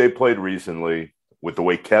the way they played recently, with the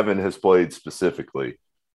way Kevin has played specifically,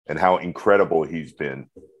 and how incredible he's been,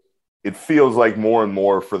 it feels like more and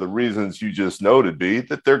more, for the reasons you just noted, B,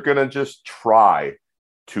 that they're going to just try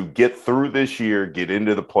to get through this year, get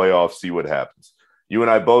into the playoffs, see what happens. You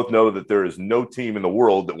and I both know that there is no team in the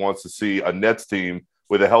world that wants to see a Nets team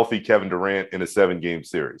with a healthy Kevin Durant in a 7-game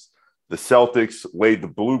series. The Celtics laid the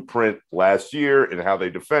blueprint last year in how they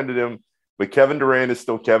defended him, but Kevin Durant is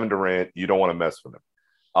still Kevin Durant. You don't want to mess with him.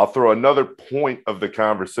 I'll throw another point of the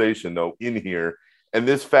conversation, though, in here, and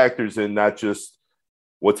this factors in not just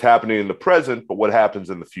what's happening in the present, but what happens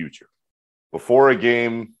in the future. Before a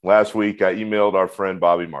game last week, I emailed our friend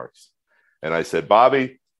Bobby Marks, and I said,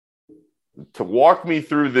 Bobby, to walk me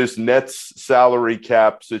through this Nets salary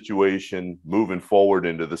cap situation moving forward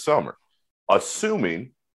into the summer,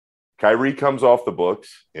 assuming Kyrie comes off the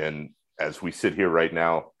books, and as we sit here right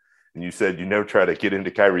now, and you said you never try to get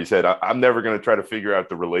into Kyrie's head, I'm never going to try to figure out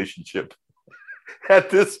the relationship at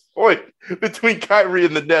this point between Kyrie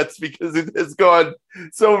and the Nets because it has gone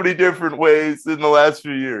so many different ways in the last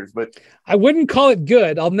few years. But I wouldn't call it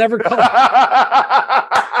good. I'll never call it.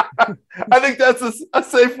 I think that's a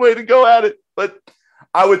safe way to go at it. But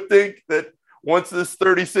I would think that once this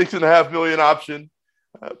 $36.5 million option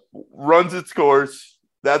runs its course,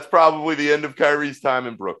 that's probably the end of Kyrie's time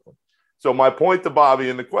in Brooklyn. So my point to Bobby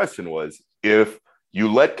in the question was, if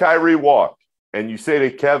you let Kyrie walk and you say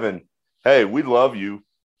to Kevin, hey, we love you.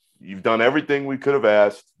 You've done everything we could have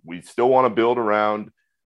asked. We still want to build around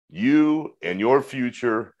you and your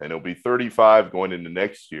future, and it'll be 35 going into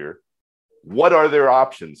next year. What are their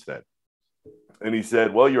options then? And he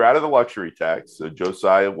said, well, you're out of the luxury tax, so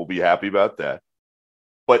Josiah will be happy about that.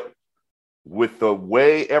 But with the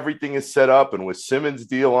way everything is set up and with Simmons'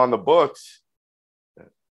 deal on the books,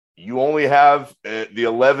 you only have the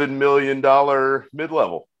 $11 million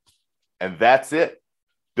mid-level, and that's it.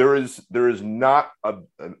 There is not a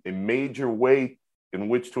major way in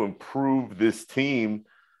which to improve this team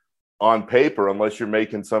on paper unless you're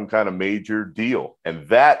making some kind of major deal. And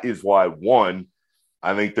that is why, one,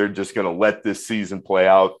 I think they're just going to let this season play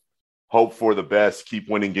out, hope for the best, keep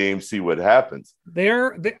winning games, see what happens.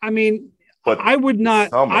 But I would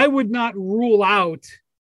not rule out,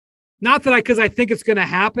 not that because I think it's going to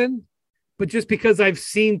happen, but just because I've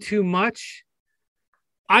seen too much.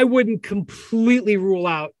 I wouldn't completely rule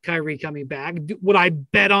out Kyrie coming back. Would I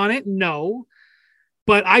bet on it? No.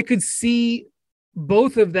 But I could see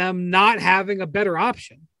both of them not having a better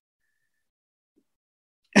option.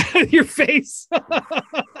 Your face.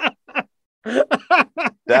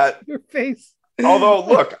 Your face. Although,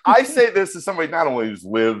 look, I say this as somebody not only who's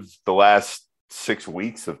lived the last 6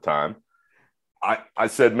 weeks of time. I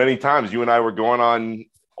said many times, you and I were going on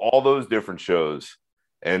all those different shows.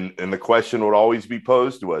 And the question would always be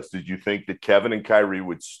posed to us, did you think that Kevin and Kyrie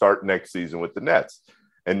would start next season with the Nets?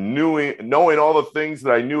 And knowing all the things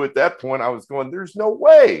that I knew at that point, I was going, there's no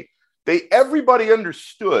way. Everybody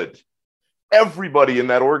understood. Everybody in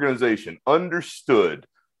that organization understood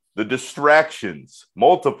the distractions,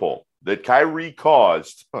 multiple, that Kyrie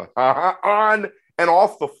caused on and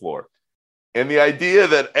off the floor. And the idea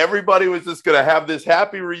that everybody was just going to have this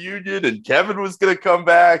happy reunion and Kevin was going to come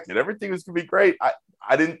back and everything was going to be great.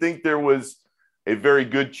 I didn't think there was a very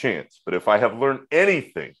good chance. But if I have learned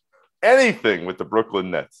anything with the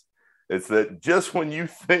Brooklyn Nets, it's that just when you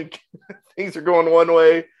think things are going one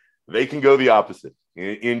way, they can go the opposite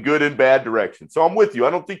in good and bad direction. So I'm with you. I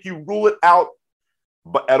don't think you rule it out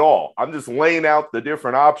at all. I'm just laying out the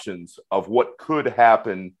different options of what could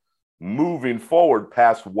happen moving forward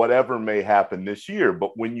past whatever may happen this year.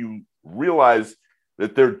 But when you realize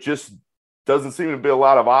that there just doesn't seem to be a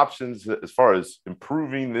lot of options as far as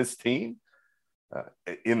improving this team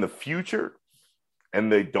in the future,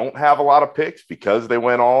 and they don't have a lot of picks because they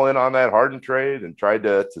went all in on that Harden trade and tried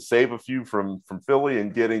to save a few from Philly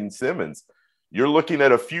and getting Simmons. You're looking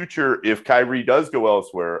at a future, if Kyrie does go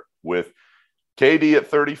elsewhere, with KD at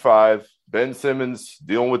 35, Ben Simmons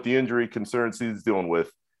dealing with the injury concerns he's dealing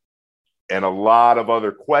with, and a lot of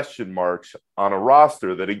other question marks on a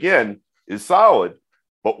roster that, again, is solid,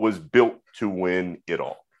 but was built to win it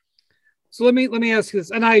all. So let me ask you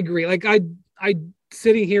this, and I agree. Like I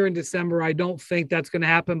sitting here in December, I don't think that's going to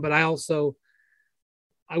happen, but I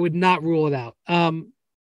would not rule it out.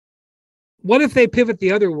 What if they pivot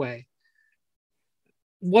the other way?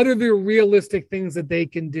 What are the realistic things that they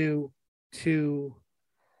can do to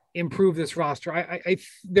improve this roster?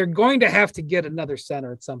 They're going to have to get another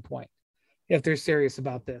center at some point if they're serious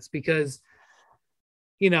about this, because,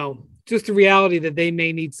 just the reality that they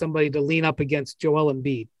may need somebody to lean up against Joel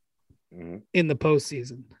Embiid in the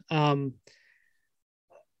postseason.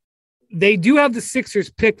 They do have the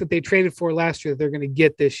Sixers pick that they traded for last year that they're going to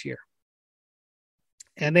get this year.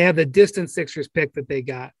 And they have the distant Sixers pick that they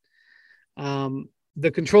got.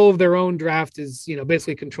 The control of their own draft is,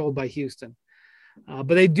 basically controlled by Houston.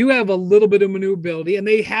 But they do have a little bit of maneuverability, and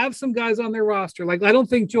they have some guys on their roster. Like, I don't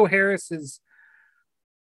think Joe Harris is,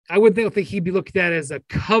 I wouldn't think he'd be looked at as a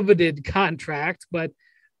coveted contract, but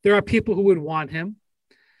there are people who would want him.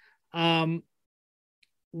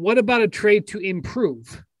 What about a trade to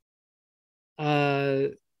improve?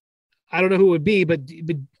 I don't know who it would be, but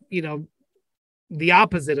you know, the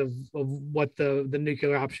opposite of what the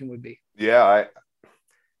nuclear option would be. Yeah,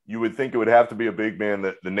 you would think it would have to be a big man.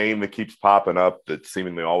 That the name that keeps popping up, that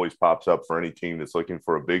seemingly always pops up for any team that's looking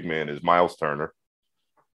for a big man, is Miles Turner.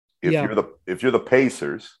 If you're the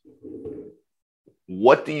Pacers,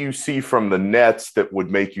 what do you see from the Nets that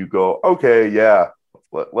would make you go, okay, yeah,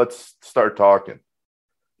 let's start talking?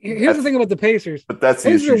 Here's the thing about the Pacers. But that's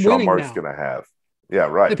the issue Sean Mark's going to have. Yeah,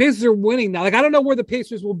 right. The Pacers are winning now. Like, I don't know where the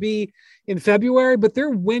Pacers will be in February, but they're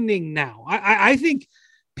winning now. I think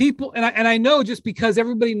people, and I know, just because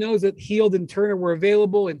everybody knows that Hield and Turner were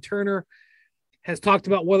available, and Turner has talked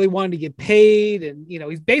about what he wanted to get paid. And, you know,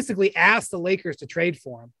 he's basically asked the Lakers to trade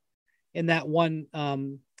for him in that one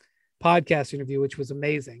podcast interview, which was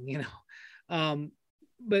amazing, you know.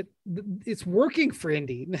 But it's working for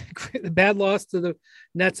Indy. The bad loss to the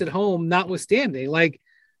Nets at home notwithstanding. Like,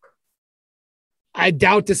 I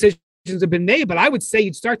doubt decisions have been made, but I would say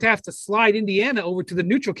you'd start to have to slide Indiana over to the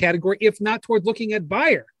neutral category, if not towards looking at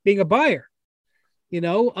being a buyer. You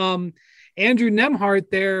know, Andrew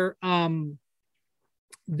Nembhard,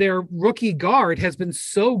 their rookie guard, has been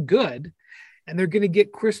so good, and they're going to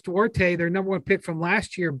get Chris Duarte, their number one pick from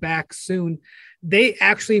last year, back soon. They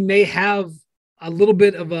actually may have a little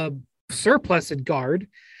bit of a surplus at guard,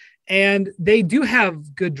 and they do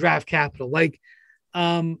have good draft capital. Like,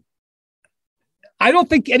 I don't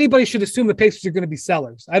think anybody should assume the Pacers are going to be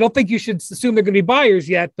sellers. I don't think you should assume they're going to be buyers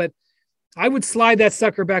yet, but I would slide that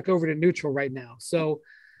sucker back over to neutral right now. So,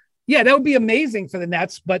 yeah, that would be amazing for the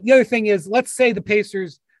Nets. But the other thing is, let's say the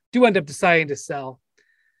Pacers do end up deciding to sell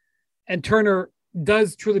and Turner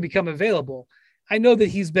does truly become available. I know that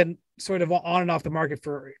he's been sort of on and off the market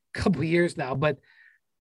for a couple of years now, but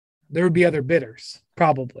there would be other bidders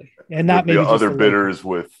probably, and not maybe other bidders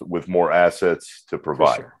with more assets to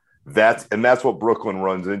provide. Sure. That's what Brooklyn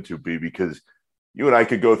runs into, because you and I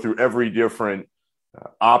could go through every different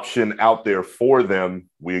option out there for them.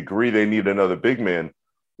 We agree they need another big man.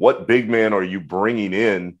 What big man are you bringing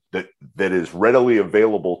in that is readily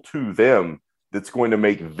available to them that's going to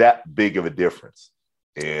make that big of a difference?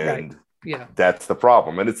 And yeah, that's the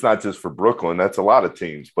problem. And it's not just for Brooklyn. That's a lot of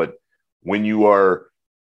teams. But when you are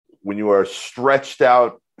stretched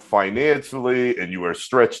out financially, and you are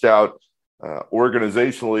stretched out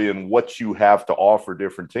organizationally, and what you have to offer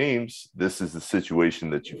different teams, this is the situation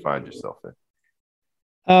that you find yourself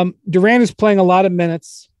in. Durant is playing a lot of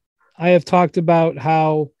minutes. I have talked about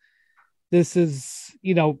how this is,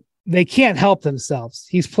 you know, they can't help themselves.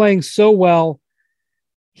 He's playing so well.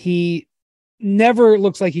 He never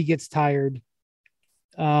looks like he gets tired.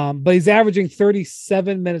 But he's averaging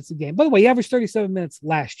 37 minutes a game. By the way, he averaged 37 minutes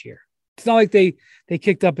last year. It's not like they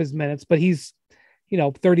kicked up his minutes, but he's,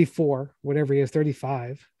 34, whatever he is,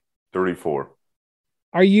 35. 34.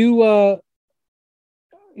 Are you,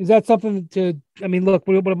 is that something look,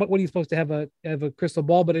 what are you supposed to have a crystal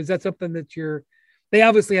ball, but is that something that they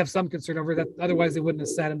obviously have some concern over that? Otherwise they wouldn't have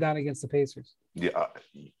sat him down against the Pacers. Yeah.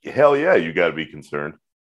 Hell yeah. You got to be concerned.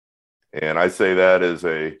 And I say that as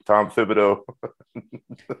a Tom Thibodeau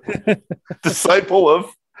disciple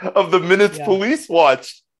of the minutes police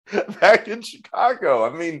watch back in Chicago. I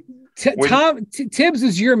mean, Tibbs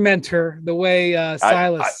is your mentor, the way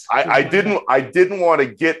Silas. I didn't want to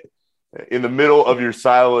get in the middle of your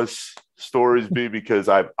Silas stories, because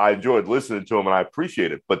I enjoyed listening to him and I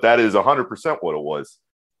appreciate it. But that is 100% what it was.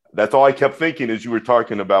 That's all I kept thinking as you were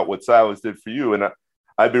talking about what Silas did for you. And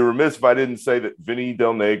I'd be remiss if I didn't say that Vinny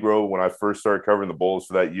Del Negro, when I first started covering the Bulls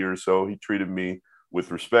for that year or so, he treated me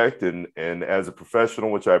with respect and as a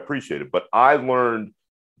professional, which I appreciated. But I learned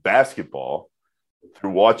basketball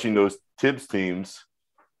through watching those Tibbs teams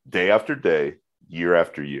day after day, year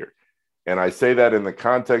after year. And I say that in the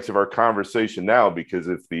context of our conversation now, because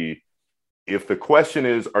if the question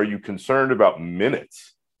is, are you concerned about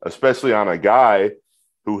minutes, especially on a guy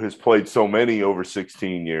who has played so many over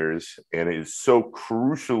 16 years and is so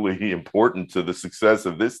crucially important to the success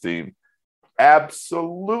of this team?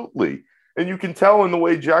 Absolutely. And you can tell in the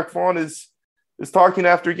way Jack Vaughn is talking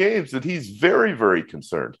after games that he's very, very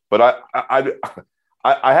concerned. But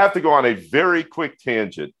I have to go on a very quick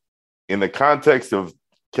tangent in the context of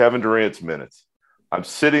Kevin Durant's minutes. I'm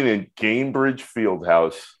sitting in Gainbridge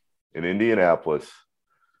Fieldhouse in Indianapolis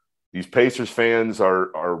These Pacers fans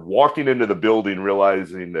are walking into the building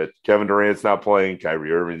realizing that Kevin Durant's not playing,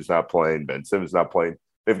 Kyrie Irving's not playing, Ben Simmons not playing.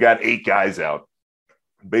 They've got 8 guys out,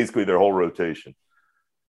 basically their whole rotation.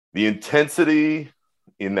 The intensity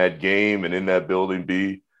in that game and in that building,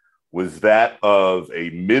 B, was that of a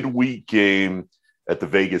midweek game at the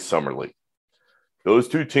Vegas Summer League. Those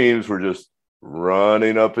two teams were just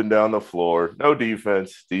running up and down the floor. No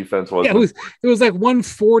defense. Defense wasn't. Yeah, it was like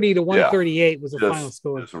 140 to 138 was the final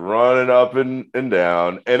score. Just running up and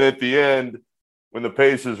down. And at the end, when the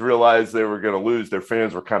Pacers realized they were going to lose, their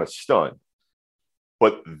fans were kind of stunned.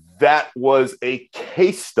 But that was a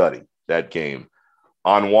case study, that game,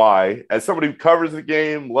 on why, as somebody who covers the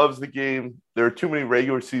game, loves the game, there are too many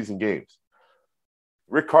regular season games.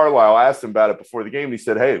 Rick Carlisle asked him about it before the game. And he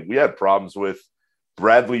said, hey, we had problems with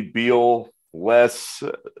Bradley Beal,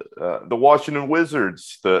 the Washington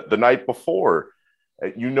Wizards the night before.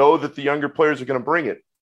 You know that the younger players are going to bring it.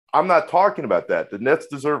 I'm not talking about that. The Nets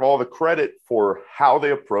deserve all the credit for how they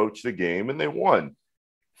approached the game, and they won.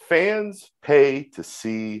 Fans pay to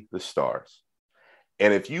see the stars.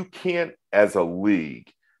 And if you can't, as a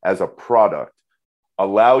league, as a product,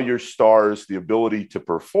 allow your stars the ability to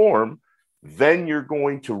perform, then you're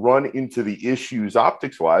going to run into the issues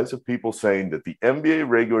optics-wise of people saying that the NBA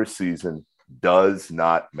regular season does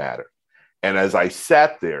not matter. And as I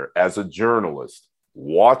sat there as a journalist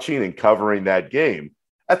watching and covering that game,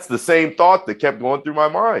 that's the same thought that kept going through my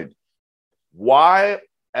mind. Why,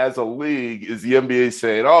 as a league, is the NBA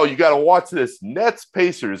saying, oh, you got to watch this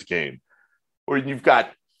Nets-Pacers game where you've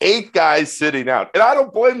got 8 guys sitting out? And I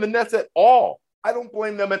don't blame the Nets at all. I don't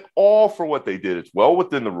blame them at all for what they did. It's well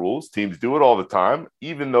within the rules. Teams do it all the time,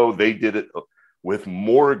 even though they did it with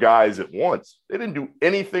more guys at once. They didn't do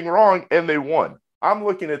anything wrong, and they won. I'm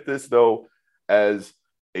looking at this, though, as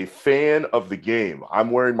a fan of the game. I'm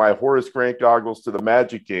wearing my Horace Grant goggles to the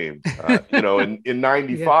Magic game, in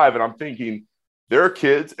 95, and I'm thinking, there are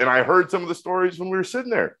kids, and I heard some of the stories when we were sitting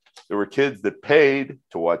there. There were kids that paid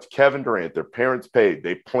to watch Kevin Durant. Their parents paid.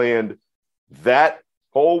 They planned that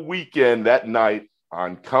whole weekend, that night,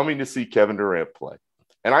 on coming to see Kevin Durant play.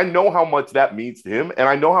 And I know how much that means to him, and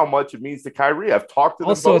I know how much it means to Kyrie. I've talked to them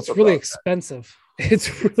also, both. it's really expensive.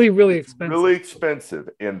 It's really expensive. Really expensive,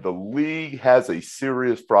 and the league has a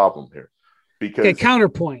serious problem here. Because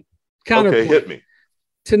counterpoint. Okay, hit me.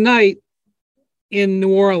 Tonight in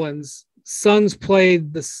New Orleans, Suns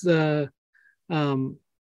played the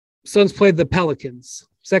Pelicans.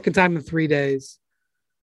 Second time in 3 days.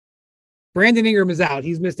 Brandon Ingram is out.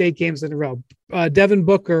 He's missed 8 games in a row. Devin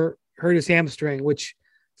Booker hurt his hamstring, which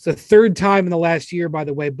is the 3rd time in the last year, by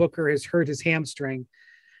the way, Booker has hurt his hamstring.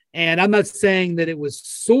 And I'm not saying that it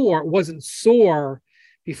wasn't sore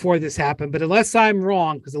before this happened, but unless I'm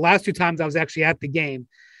wrong, because the last 2 times I was actually at the game,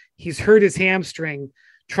 he's hurt his hamstring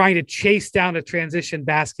trying to chase down a transition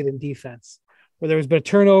basket in defense, where there was been a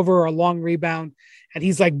turnover or a long rebound, and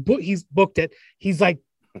he's booked it. He's like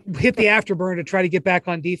hit the afterburner to try to get back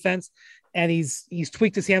on defense. And he's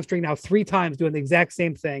tweaked his hamstring now 3 times doing the exact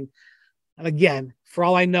same thing. And again, for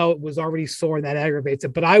all I know, it was already sore and that aggravates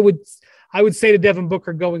it. But I would say to Devin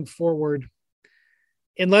Booker going forward,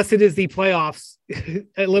 unless it is the playoffs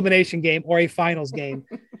elimination game or a finals game,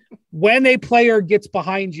 when a player gets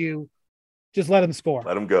behind you, just let him score.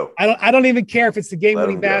 Let him go. I don't even care if it's the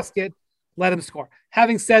game-winning basket. Let him score.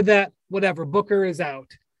 Having said that, whatever, Booker is out.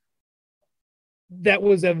 That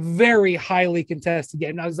was a very highly contested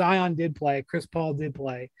game. Now, Zion did play. Chris Paul did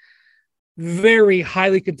play. Very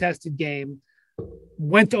highly contested game.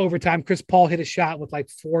 Went to overtime. Chris Paul hit a shot with like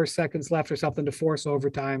 4 seconds left or something to force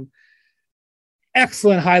overtime.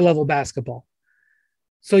 Excellent high-level basketball.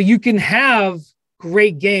 So you can have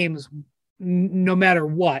great games no matter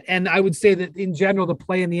what. And I would say that in general, the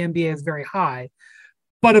play in the NBA is very high.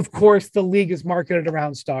 But of course, the league is marketed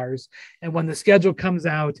around stars. And when the schedule comes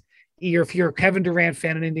out, if you're a Kevin Durant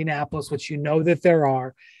fan in Indianapolis, which you know that there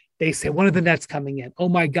are, they say, when are the Nets coming in? Oh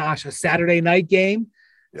my gosh, a Saturday night game?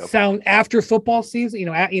 Yep. Sound after football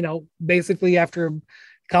season, basically after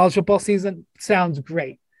college football season, sounds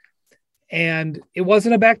great. And it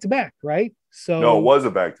wasn't a back-to-back, right? So no, it was a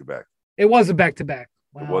back-to-back. It was a back-to-back.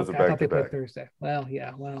 Wow, it was a back-to-back. They played Thursday.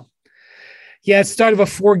 Yeah, it's start of a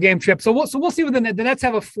 4-game trip. So we'll see what the Nets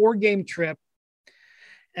have a 4-game trip,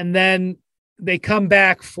 and then they come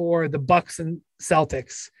back for the Bucks and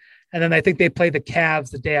Celtics. And then I think they play the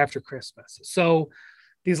Cavs the day after Christmas. So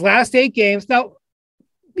these last 8 games, now,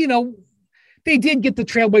 they did get the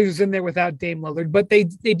Trailblazers in there without Dame Lillard, but they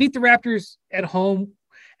beat the Raptors at home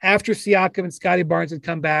after Siakam and Scotty Barnes had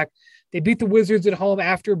come back. They beat the Wizards at home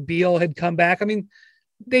after Beal had come back. I mean,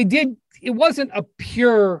 it wasn't a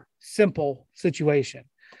pure, simple situation.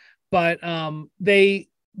 but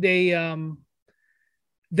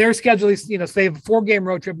their schedule is, so they have a 4-game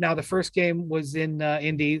road trip now. The first game was in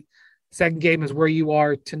Indy. Second game is where you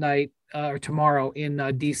are tonight or tomorrow in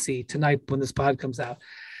DC tonight when this pod comes out.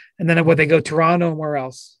 And then they go Toronto and where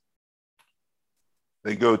else?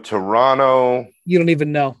 They go Toronto. You don't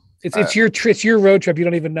even know. It's your road trip. You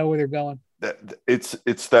don't even know where they're going.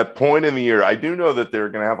 It's that point in the year. I do know that they're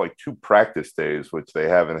going to have like 2 practice days, which they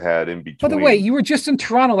haven't had in between. By the way, you were just in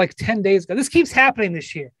Toronto like 10 days ago. This keeps happening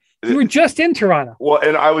this year. You were just in Toronto. Well,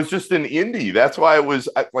 and I was just in Indy. That's why it was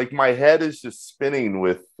like my head is just spinning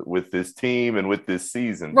with this team and with this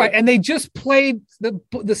season. Right, and they just played the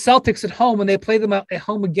Celtics at home, and they play them at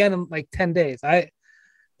home again in like 10 days.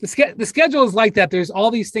 The schedule is like that. There's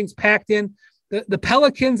all these things packed in. The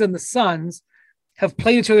Pelicans and the Suns have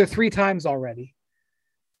played each other 3 times already.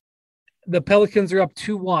 The Pelicans are up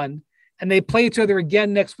 2-1, and they play each other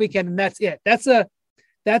again next weekend, and that's it.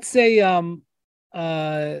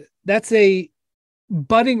 That's a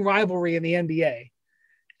budding rivalry in the NBA,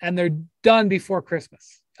 and they're done before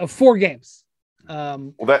Christmas of 4 games.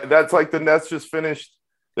 Well, that's like the Nets just finished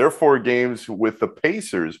their 4 games with the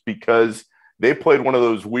Pacers because they played one of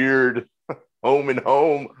those weird home and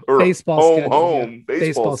home or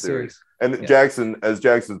baseball series. And Jackson, as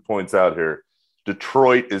Jackson points out here,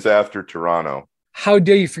 Detroit is after Toronto. How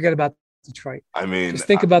dare you forget about Detroit? I mean, just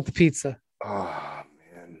think about the pizza. Oh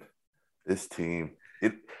man, this team.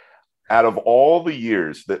 Out of all the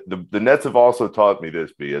years that the Nets have also taught me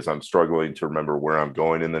this, as I'm struggling to remember where I'm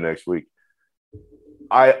going in the next week.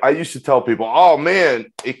 I used to tell people, oh man,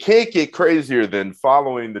 it can't get crazier than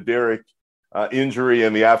following the Derek injury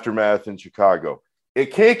and the aftermath in Chicago.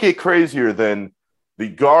 It can't get crazier than the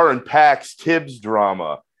Gar and Pax Tibbs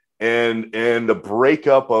drama and the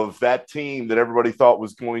breakup of that team that everybody thought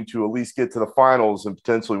was going to at least get to the finals and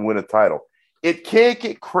potentially win a title. It can't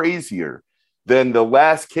get crazier than the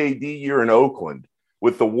last KD year in Oakland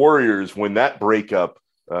with the Warriors when that breakup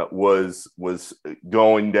was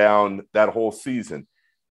going down that whole season.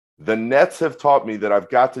 The Nets have taught me that I've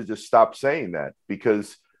got to just stop saying that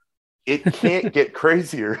because it can't get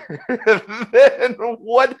crazier than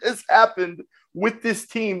what has happened with this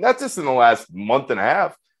team. Not just in the last month and a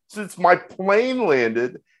half, since my plane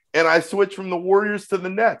landed and I switched from the Warriors to the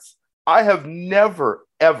Nets. I have never,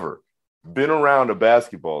 ever been around a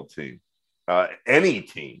basketball team, any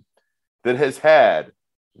team, that has had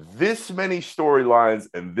this many storylines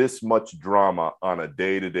and this much drama on a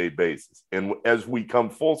day-to-day basis. And as we come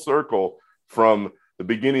full circle from the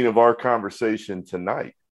beginning of our conversation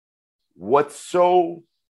tonight, what's so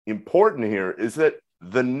important here is that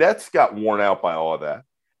the Nets got worn out by all of that,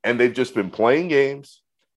 and they've just been playing games,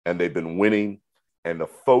 and they've been winning, and the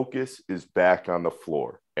focus is back on the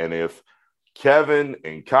floor. And if Kevin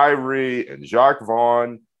and Kyrie and Jacques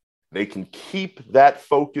Vaughn, they can keep that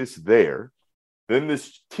focus there, then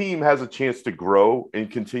this team has a chance to grow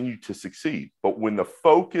and continue to succeed. But when the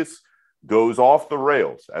focus goes off the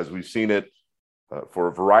rails, as we've seen it for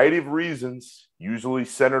a variety of reasons, usually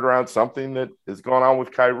centered around something that has gone on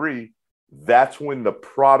with Kyrie, that's when the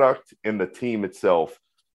product and the team itself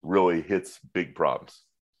really hits big problems.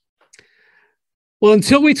 Well,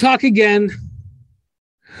 until we talk again,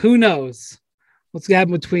 who knows what's going to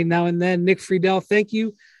happen between now and then. Nick Friedel, thank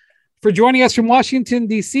you for joining us from Washington,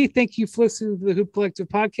 D.C. Thank you for listening to the Hoop Collective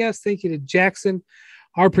podcast. Thank you to Jackson,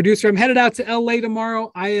 our producer. I'm headed out to L.A.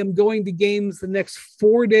 tomorrow. I am going to games the next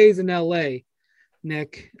 4 days in L.A.,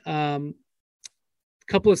 Nick. A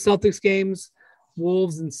couple of Celtics games,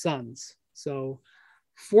 Wolves and Suns. So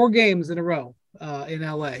 4 games in a row in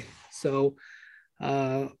L.A. So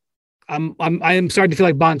I am starting to feel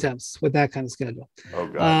like Bontemps with that kind of schedule. Oh,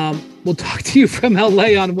 God. We'll talk to you from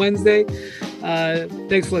L.A. on Wednesday.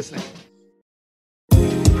 Thanks for listening.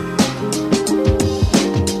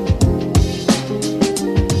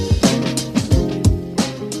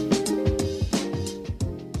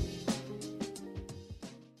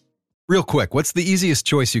 Real quick, what's the easiest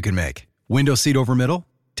choice you can make? Window seat over middle?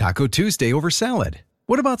 Taco Tuesday over salad?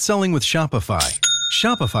 What about selling with Shopify?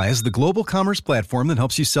 Shopify is the global commerce platform that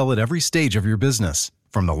helps you sell at every stage of your business.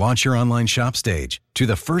 From the launch your online shop stage, to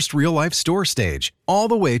the first real-life store stage, all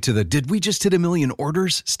the way to the did we just hit a million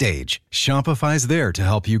orders stage. Shopify's there to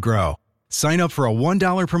help you grow. Sign up for a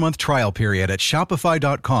 $1 per month trial period at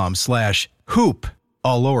shopify.com/hoop,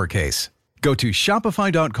 all lowercase. Go to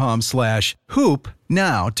shopify.com/hoop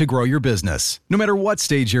now to grow your business, no matter what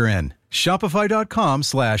stage you're in.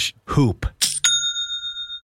 Shopify.com/hoop.